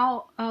coming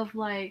out of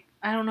I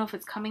don't know if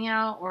it's coming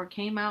out or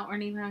came out or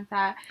anything like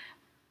that.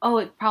 Oh,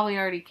 it probably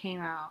already came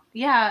out.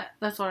 Yeah,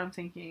 that's what I'm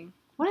thinking.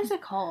 What is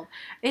it called?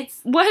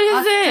 What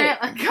is it?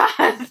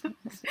 God.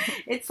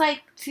 It's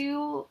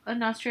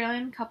an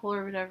Australian couple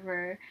or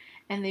whatever,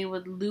 and they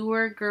would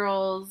lure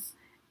girls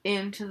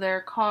into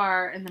their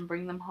car and then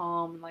bring them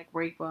home and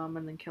rape them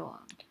and then kill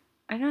them.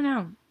 I don't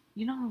know.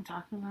 You know what I'm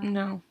talking about?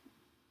 No.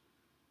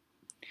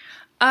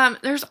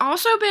 There's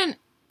also been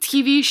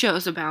TV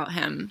shows about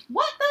him.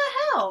 What the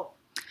hell?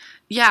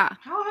 Yeah.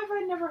 How have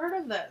I never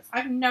heard of this?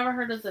 I've never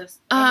heard of this.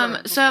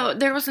 So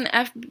there was an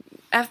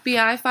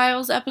FBI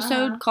Files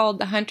episode called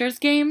The Hunter's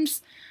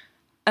Games.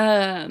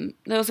 That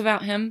was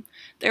about him.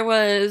 There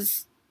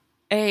was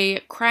a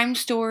Crime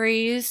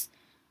Stories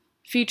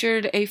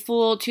featured a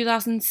full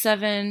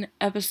 2007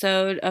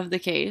 episode of the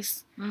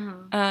case.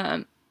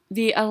 Mm-hmm.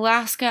 The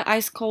Alaska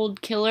Ice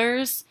Cold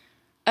Killers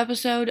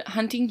episode,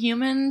 Hunting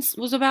Humans,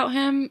 was about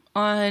him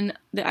on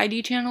the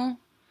ID channel.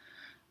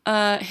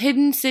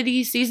 Hidden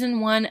City Season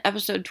 1,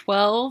 Episode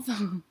 12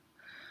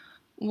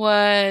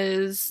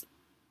 was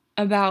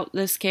about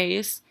this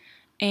case.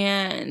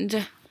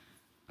 And,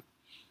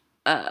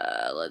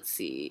 let's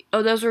see.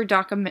 Oh, those were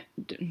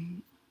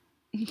Documented?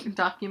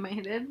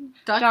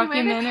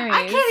 Documentaries.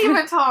 I can't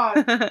even talk.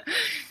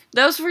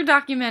 Those were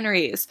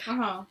documentaries.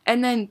 Uh-huh.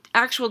 And then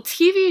actual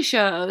TV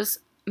shows,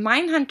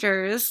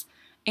 Mindhunters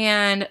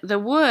and The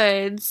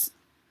Woods.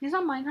 He's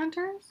on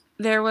Mindhunters?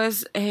 There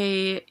was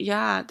a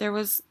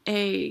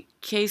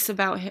case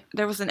about him.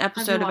 There was an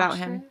episode about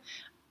him. It?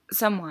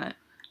 Somewhat.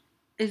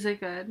 Is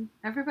it good?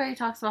 Everybody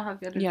talks about how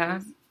good it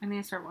is. I need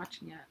to start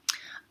watching it.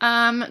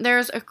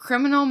 There's a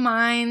Criminal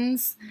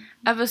Minds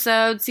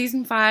episode,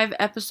 Season 5,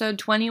 Episode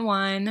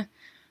 21.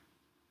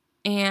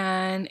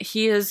 And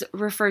he is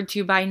referred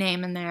to by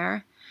name in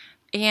there.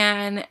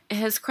 And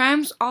his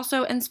crimes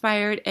also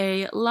inspired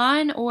a Law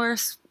and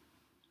Order...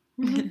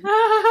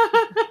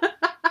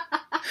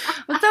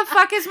 What the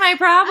fuck is my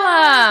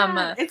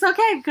problem? It's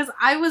okay, because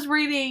I was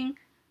reading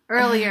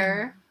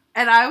earlier,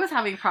 and I was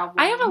having problems.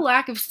 I have a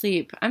lack of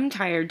sleep. I'm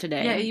tired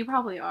today. Yeah, you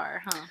probably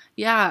are, huh?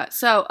 Yeah,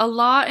 so a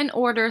Law and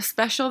Order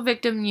Special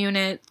Victim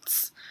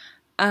Units,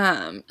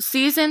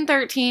 Season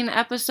 13,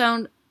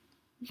 Episode...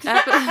 It's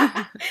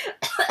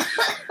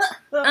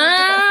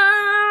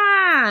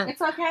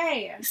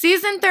okay.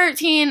 Season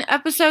 13,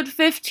 Episode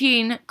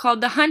 15,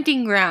 called The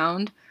Hunting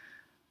Ground,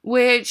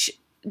 which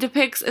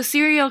depicts a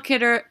serial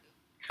killer...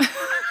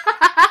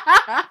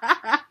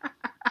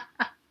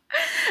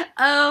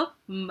 Oh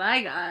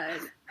my god.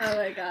 Oh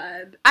my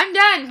god. I'm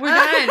done. We're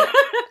done.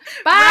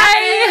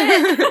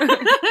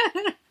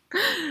 Bye.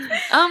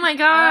 Oh my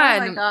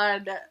god. Oh my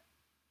god.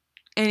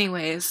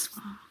 Anyways.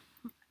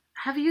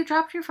 Have you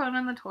dropped your phone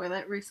in the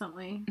toilet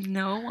recently?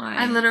 No, why?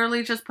 I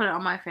literally just put it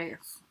on my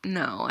face.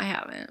 No, I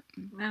haven't.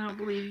 I don't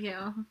believe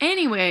you.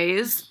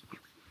 Anyways.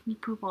 You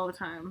poop all the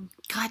time.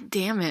 God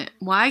damn it.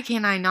 Why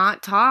can I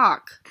not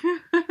talk?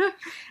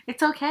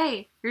 It's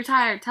okay. You're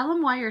tired. Tell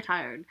them why you're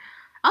tired.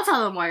 I'll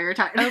tell them why you're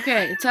tired.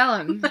 Okay, tell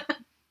him.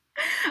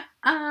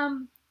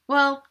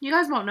 Well, you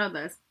guys won't know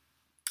this,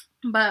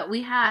 but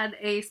we had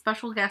a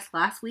special guest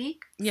last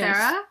week, yes.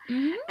 Sarah,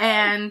 mm-hmm.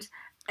 and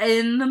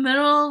in the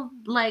middle,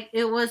 like,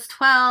 it was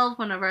 12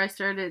 whenever I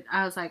started.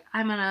 I was like,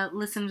 I'm gonna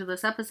listen to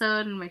this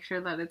episode and make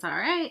sure that it's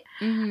alright.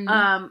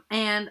 Mm-hmm.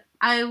 And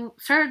I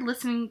started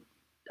listening.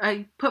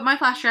 I put my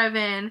flash drive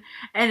in,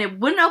 and it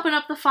wouldn't open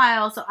up the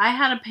file, so I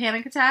had a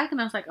panic attack,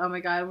 and I was like, oh my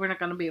god, we're not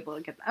going to be able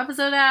to get the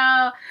episode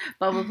out,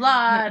 blah, blah,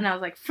 blah, and I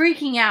was, like,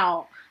 freaking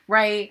out,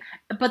 right?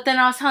 But then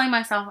I was telling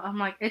myself, I'm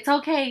like, it's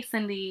okay,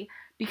 Cindy,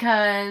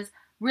 because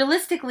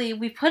realistically,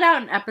 we put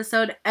out an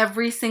episode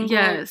every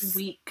single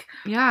week.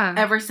 Yeah.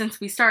 Ever since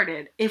we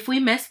started. If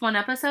we miss one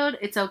episode,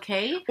 it's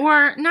okay.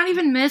 Or not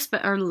even miss,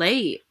 but are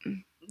late.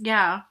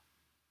 Yeah.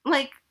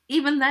 Like,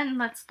 even then,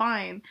 that's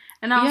fine.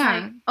 And I was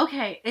like,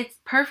 okay, it's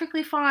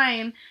perfectly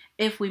fine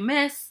if we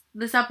miss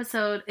this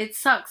episode. It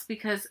sucks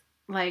because,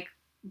 like,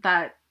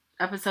 that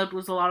episode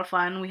was a lot of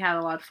fun. We had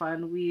a lot of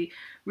fun. We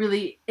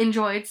really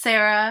enjoyed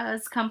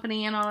Sarah's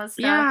company and all that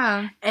stuff.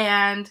 Yeah.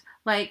 And,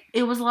 like,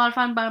 it was a lot of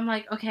fun, but I'm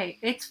like, okay,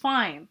 it's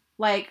fine.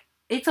 Like,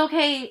 it's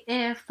okay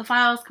if the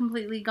file is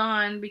completely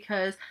gone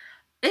because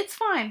it's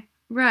fine.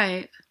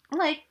 Right.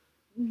 Like,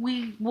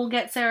 we will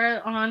get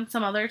Sarah on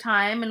some other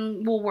time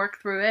and we'll work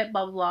through it,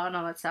 blah, blah, blah, and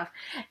all that stuff.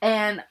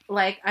 And,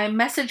 like, I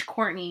messaged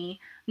Courtney,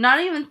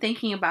 not even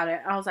thinking about it.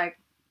 I was like,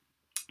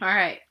 all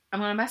right, I'm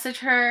going to message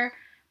her.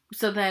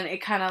 So then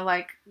it kind of,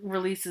 like,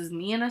 releases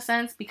me in a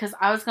sense because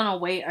I was going to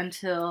wait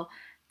until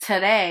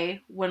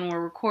today when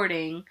we're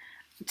recording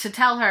to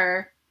tell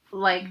her,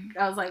 like,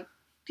 I was like,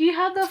 do you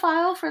have the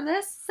file for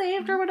this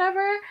saved or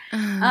whatever?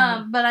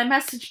 But I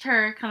messaged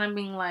her kind of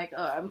being like,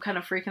 oh, I'm kind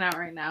of freaking out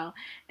right now.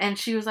 And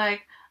she was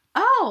like,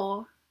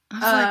 oh,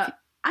 I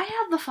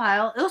have the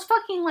file. It was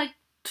fucking like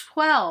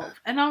 12.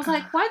 And I was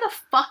like, why the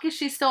fuck is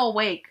she still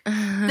awake?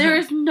 There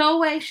is no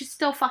way she's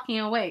still fucking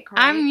awake,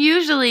 right? I'm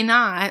usually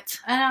not.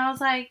 And I was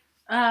like,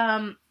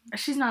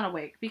 she's not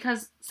awake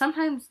because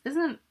sometimes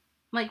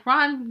like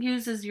Ron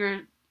uses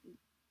your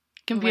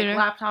computer, like,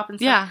 laptop and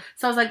stuff. Yeah.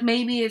 So I was like,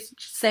 maybe it's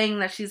saying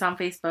that she's on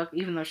Facebook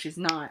even though she's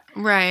not.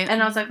 Right.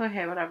 And I was like,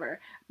 okay, whatever.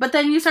 But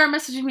then you started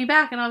messaging me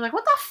back and I was like,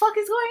 what the fuck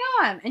is going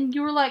on? And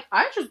you were like,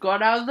 I just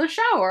got out of the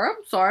shower.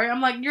 I'm sorry.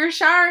 I'm like, you're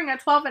showering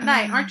at 12 at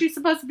night. Aren't you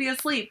supposed to be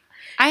asleep?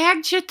 I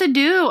had shit to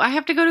do. I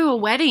have to go to a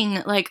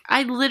wedding. Like,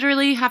 I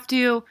literally have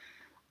to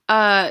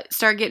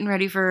start getting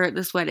ready for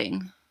this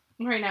wedding.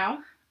 Right now?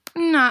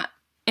 Not,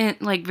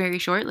 like, very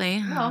shortly.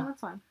 No, that's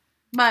fine.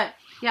 But,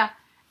 yeah.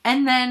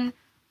 And then...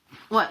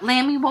 What,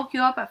 Lammy woke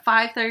you up at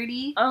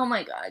 5:30? Oh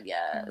my god,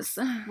 yes.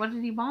 What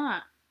did he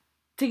want?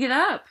 To get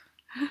up.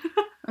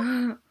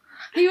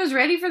 He was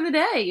ready for the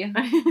day.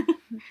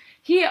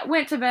 He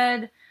went to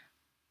bed,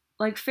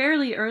 like,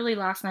 fairly early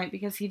last night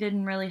because he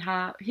didn't really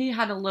have... He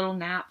had a little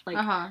nap. Like,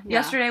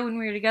 yesterday when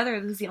we were together,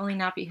 this is the only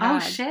nap he had. Oh,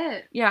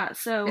 shit. Yeah,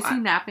 so... Is he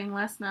napping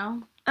less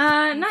now?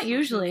 Not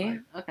usually.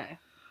 Okay.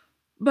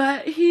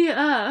 But he,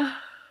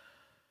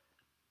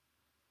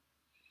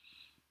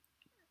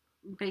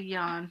 Big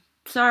yawn.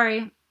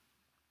 Sorry.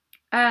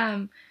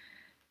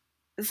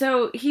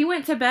 So he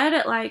went to bed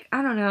at, like,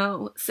 I don't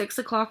know, 6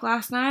 o'clock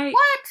last night.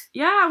 What?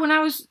 Yeah, when I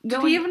was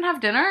going... Did he even have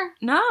dinner?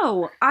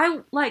 No. I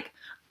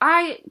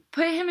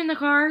put him in the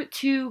car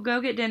to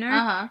go get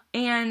dinner,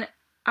 and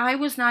I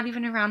was not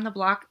even around the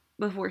block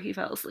before he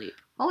fell asleep.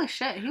 Holy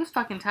shit, he was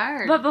fucking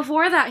tired. But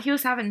before that, he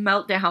was having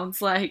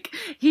meltdowns. Like,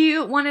 he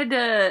wanted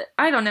to,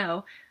 I don't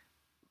know,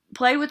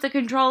 play with the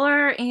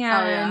controller,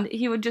 and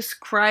he would just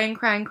cry,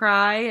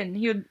 and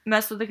he would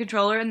mess with the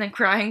controller, and then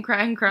cry.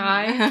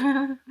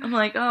 I'm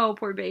like, oh,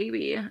 poor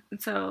baby.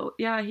 So,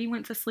 yeah, he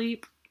went to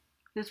sleep.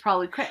 It was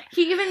probably quick.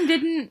 He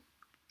didn't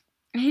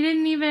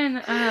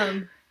even,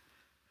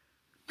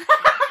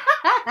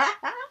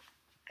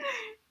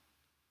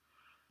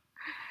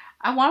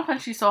 I want to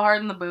punch you so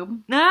hard in the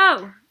boob.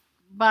 No!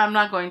 But I'm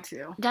not going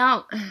to.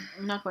 Don't.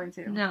 I'm not going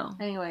to. No.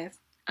 Anyways.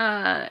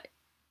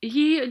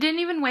 He didn't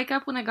even wake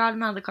up when I got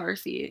him out of the car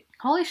seat.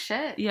 Holy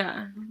shit.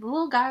 Yeah. The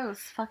little guy was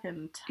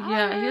fucking tired.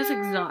 Yeah, he was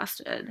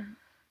exhausted.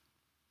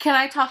 Can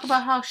I talk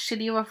about how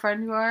shitty of a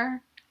friend you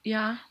are?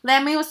 Yeah.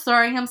 Lammy was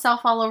throwing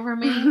himself all over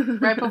me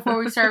right before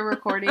we started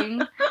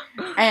recording.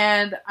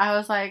 And I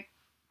was like,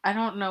 I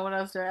don't know what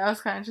I was doing. I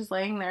was kind of just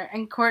laying there.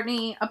 And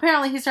Courtney,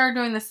 apparently he started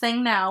doing this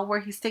thing now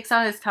where he sticks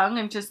out his tongue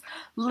and just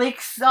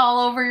licks all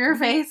over your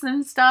face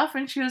and stuff.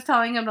 And she was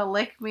telling him to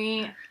lick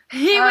me.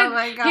 He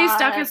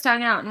stuck his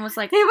tongue out and was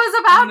like, he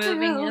was about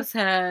moving his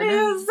head. He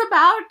was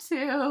about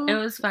to. It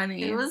was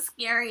funny. It was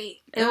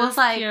scary. It was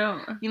like,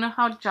 cute. You know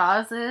how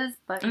Jaws is?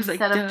 But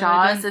instead like, of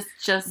Jaws, it's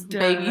just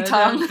baby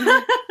tongue.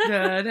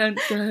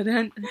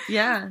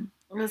 Yeah.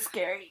 It was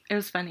scary. It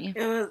was funny.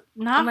 It was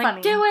not funny.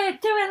 Like, do it,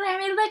 let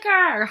me lick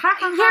her. Ha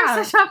ha ha.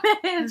 You're such a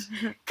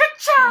bitch.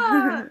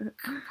 Ka-cha!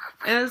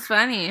 It was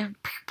funny.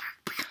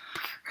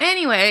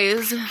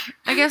 Anyways,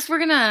 I guess we're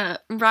gonna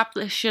wrap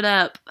this shit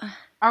up.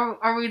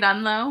 Are we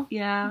done though?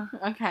 Yeah.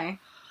 Okay.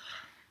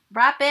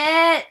 Wrap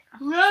it.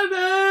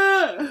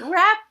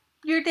 Wrap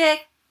your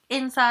dick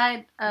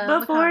inside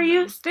before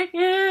you stick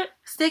it.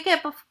 Stick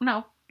it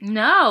no.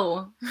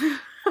 No.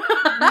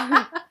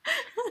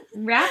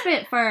 Wrap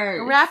it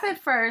first. Wrap it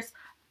first.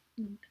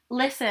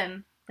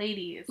 Listen,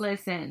 ladies.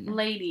 Listen.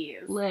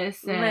 Ladies.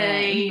 Listen.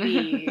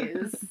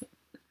 Ladies.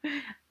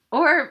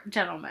 Or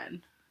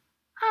gentlemen.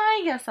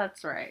 I guess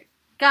that's right.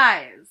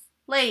 Guys.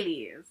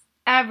 Ladies.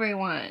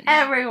 Everyone.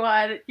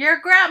 Your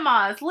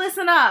grandmas.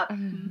 Listen up.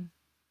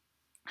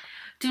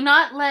 Do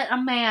not let a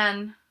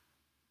man...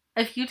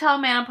 If you tell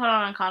a man to put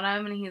on a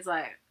condom and he's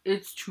like,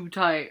 it's too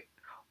tight,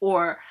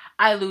 or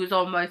I lose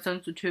all my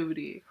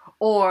sensitivity,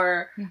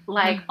 or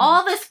like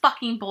all this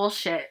fucking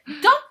bullshit,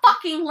 don't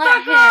fucking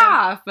let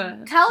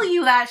him tell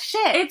you that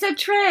shit. It's a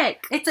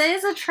trick. It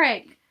is a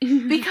trick.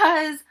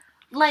 Because,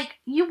 like,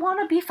 you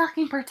want to be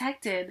fucking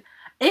protected.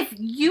 If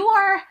you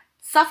are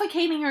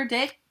suffocating your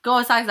dick, go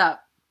a size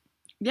up.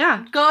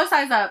 Yeah. Go a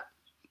size up.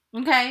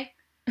 Okay?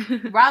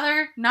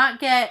 Rather not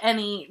get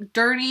any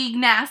dirty,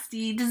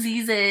 nasty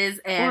diseases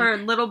or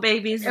little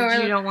babies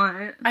that you don't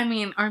want. I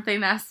mean, aren't they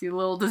nasty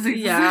little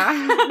diseases?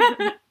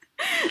 Yeah.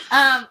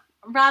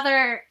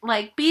 Rather,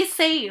 like, be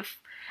safe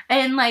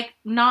and, like,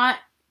 not...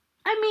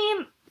 I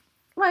mean,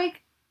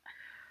 like,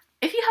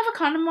 if you have a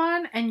condom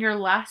on and you're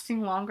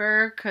lasting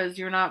longer because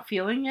you're not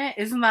feeling it,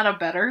 isn't that a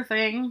better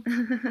thing?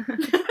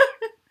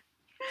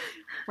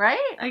 Right?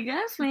 I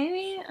guess,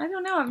 maybe. I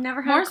don't know. I've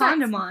never had a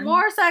condom on.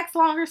 More sex,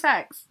 longer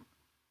sex.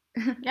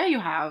 Yeah, you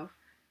have.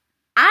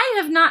 I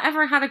have not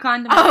ever had a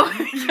condom. Oh,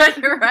 yeah,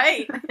 you're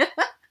right.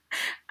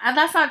 And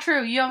that's not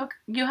true.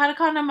 You had a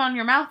condom on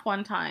your mouth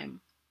one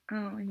time.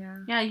 Oh, yeah.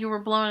 Yeah, you were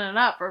blowing it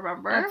up,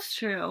 remember? That's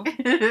true.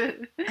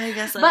 I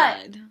guess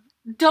I did.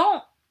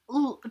 Don't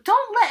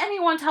let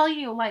anyone tell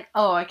you, like,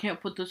 oh, I can't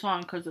put this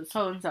on because it's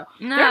so-and-so.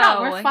 No, they're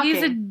not worth fucking.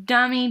 He's a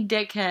dummy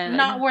dickhead.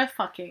 Not worth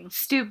fucking.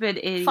 Stupid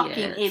idiot.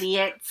 Fucking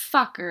idiots.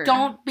 Fucker.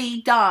 Don't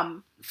be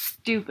dumb.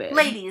 Stupid.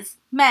 Ladies,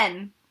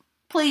 men,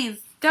 please.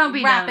 Don't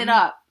be wrap dumb. it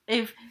up.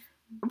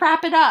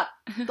 Wrap it up.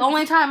 The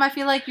only time I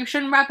feel like you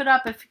shouldn't wrap it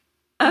up if...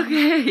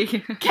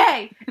 Okay.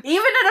 Okay.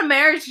 Even in a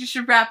marriage, you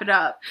should wrap it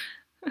up.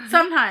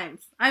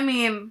 Sometimes. I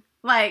mean,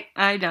 like...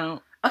 I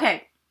don't.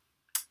 Okay.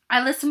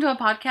 I listened to a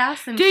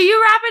podcast and... Do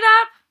you wrap it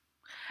up?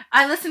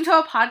 I listened to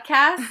a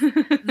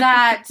podcast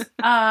that,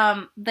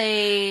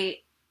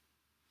 they...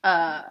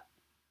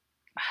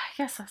 I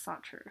guess that's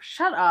not true.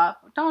 Shut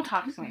up. Don't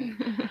talk to me.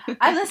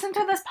 I listened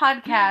to this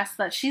podcast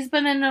that she's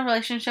been in a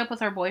relationship with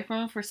her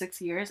boyfriend for 6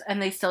 years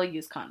and they still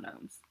use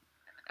condoms.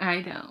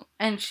 I don't.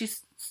 And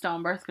she's still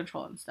on birth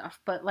control and stuff.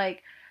 But,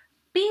 like,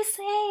 be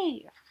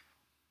safe.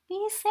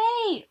 Be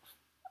safe.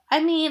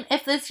 I mean,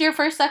 if it's your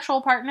first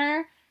sexual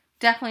partner,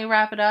 definitely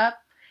wrap it up.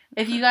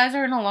 If you guys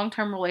are in a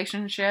long-term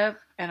relationship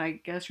and I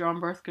guess you're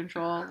on birth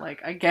control,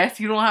 like, I guess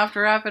you don't have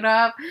to wrap it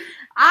up.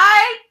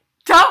 I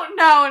don't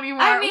know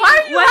anymore. I mean,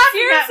 why are you what's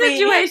laughing your at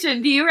situation?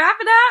 Me? Do you wrap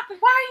it up?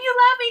 Why are you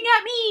laughing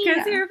at me?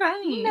 Because you're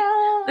funny.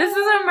 No. This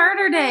is a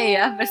Mur-Day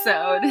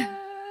episode.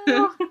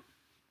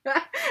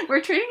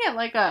 We're treating it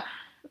like a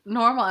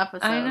normal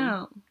episode. I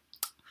know.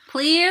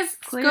 Please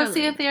go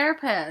see a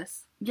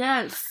therapist.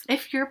 Yes.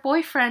 If your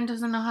boyfriend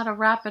doesn't know how to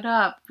wrap it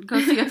up,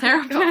 go see a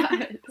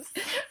therapist.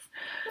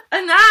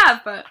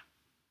 Enough!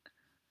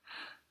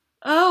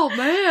 Oh,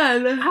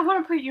 man. I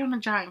want to put you in a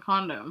giant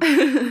condom.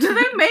 Do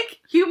they make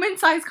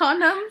human-sized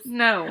condoms?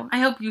 No. I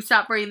hope you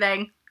stop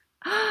breathing.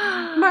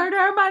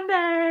 Murder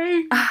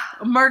Monday.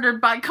 Murdered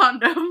by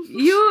condom.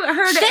 You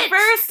heard it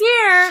first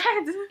here.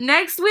 Shit.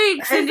 Next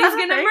week, Cindy's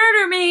gonna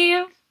murder me.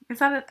 Is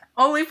that it?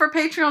 Only for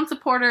Patreon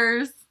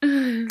supporters.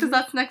 Because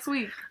that's next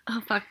week.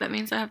 Oh, fuck. That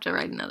means I have to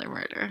write another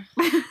murder.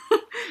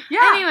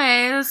 Yeah.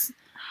 Anyways.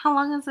 How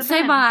long has it been?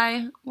 Say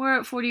bye. We're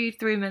at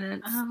 43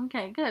 minutes.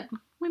 Okay, good.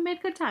 We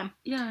made good time.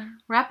 Yeah.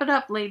 Wrap it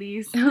up,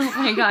 ladies. Oh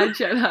my god,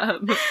 shut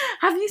up.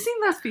 Have you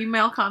seen those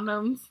female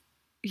condoms?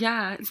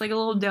 Yeah, it's like a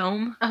little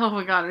dome. Oh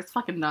my god, it's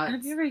fucking nuts.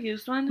 Have you ever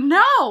used one?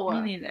 No!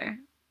 Me neither.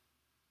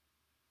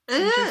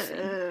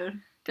 Ew.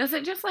 Does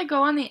it just like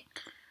go on the...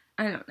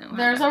 I don't know.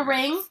 There's a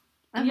ring,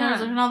 and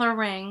there's another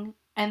ring,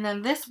 and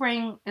then this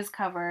ring is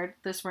covered,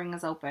 this ring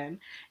is open,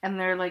 and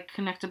they're like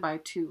connected by a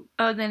tube.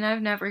 Oh, then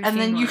I've never seen one.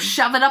 And then you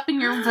shove it up in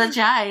your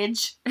vagina.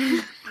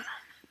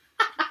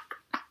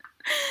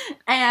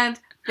 And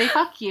they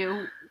fuck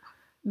you.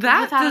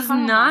 That does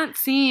not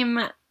seem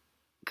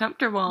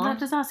comfortable. That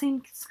does not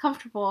seem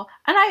comfortable.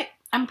 And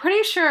I'm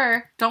pretty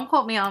sure, don't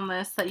quote me on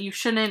this, that you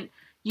shouldn't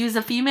use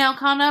a female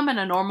condom and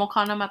a normal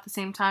condom at the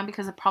same time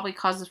because it probably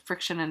causes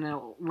friction and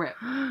it'll rip.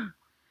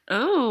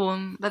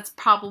 Oh. That's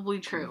probably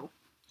true.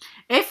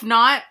 If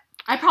not,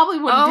 I probably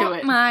wouldn't do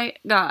it. Oh my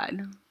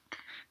god.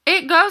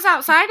 It goes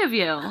outside of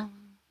you.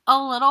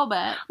 A little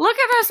bit. Look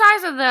at the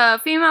size of the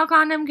female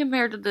condom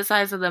compared to the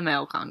size of the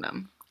male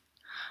condom.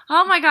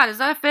 Oh my god, is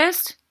that a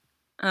fist?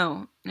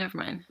 Oh, never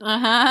mind.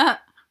 Uh-huh.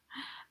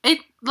 It,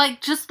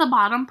 like, just the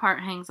bottom part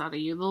hangs out of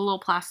you. The little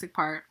plastic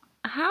part.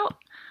 How?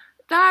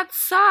 That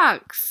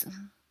sucks.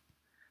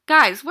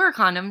 Guys, wear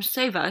condoms.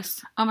 Save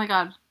us. Oh my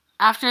god.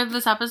 After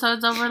this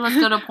episode's over, let's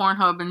go to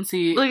Pornhub and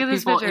see look at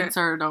this people picture.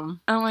 insert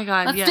them. Oh my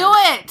god, Let's do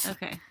it!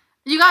 Okay.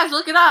 You guys,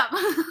 look it up.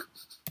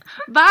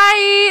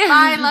 Bye!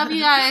 Bye, love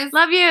you guys.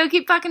 Love you.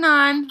 Keep fucking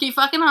on. Keep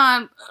fucking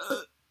on.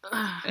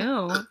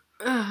 Ew.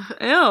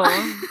 Ew.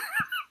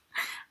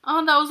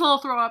 Oh, that was a little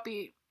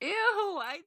throw-up-y. Ew.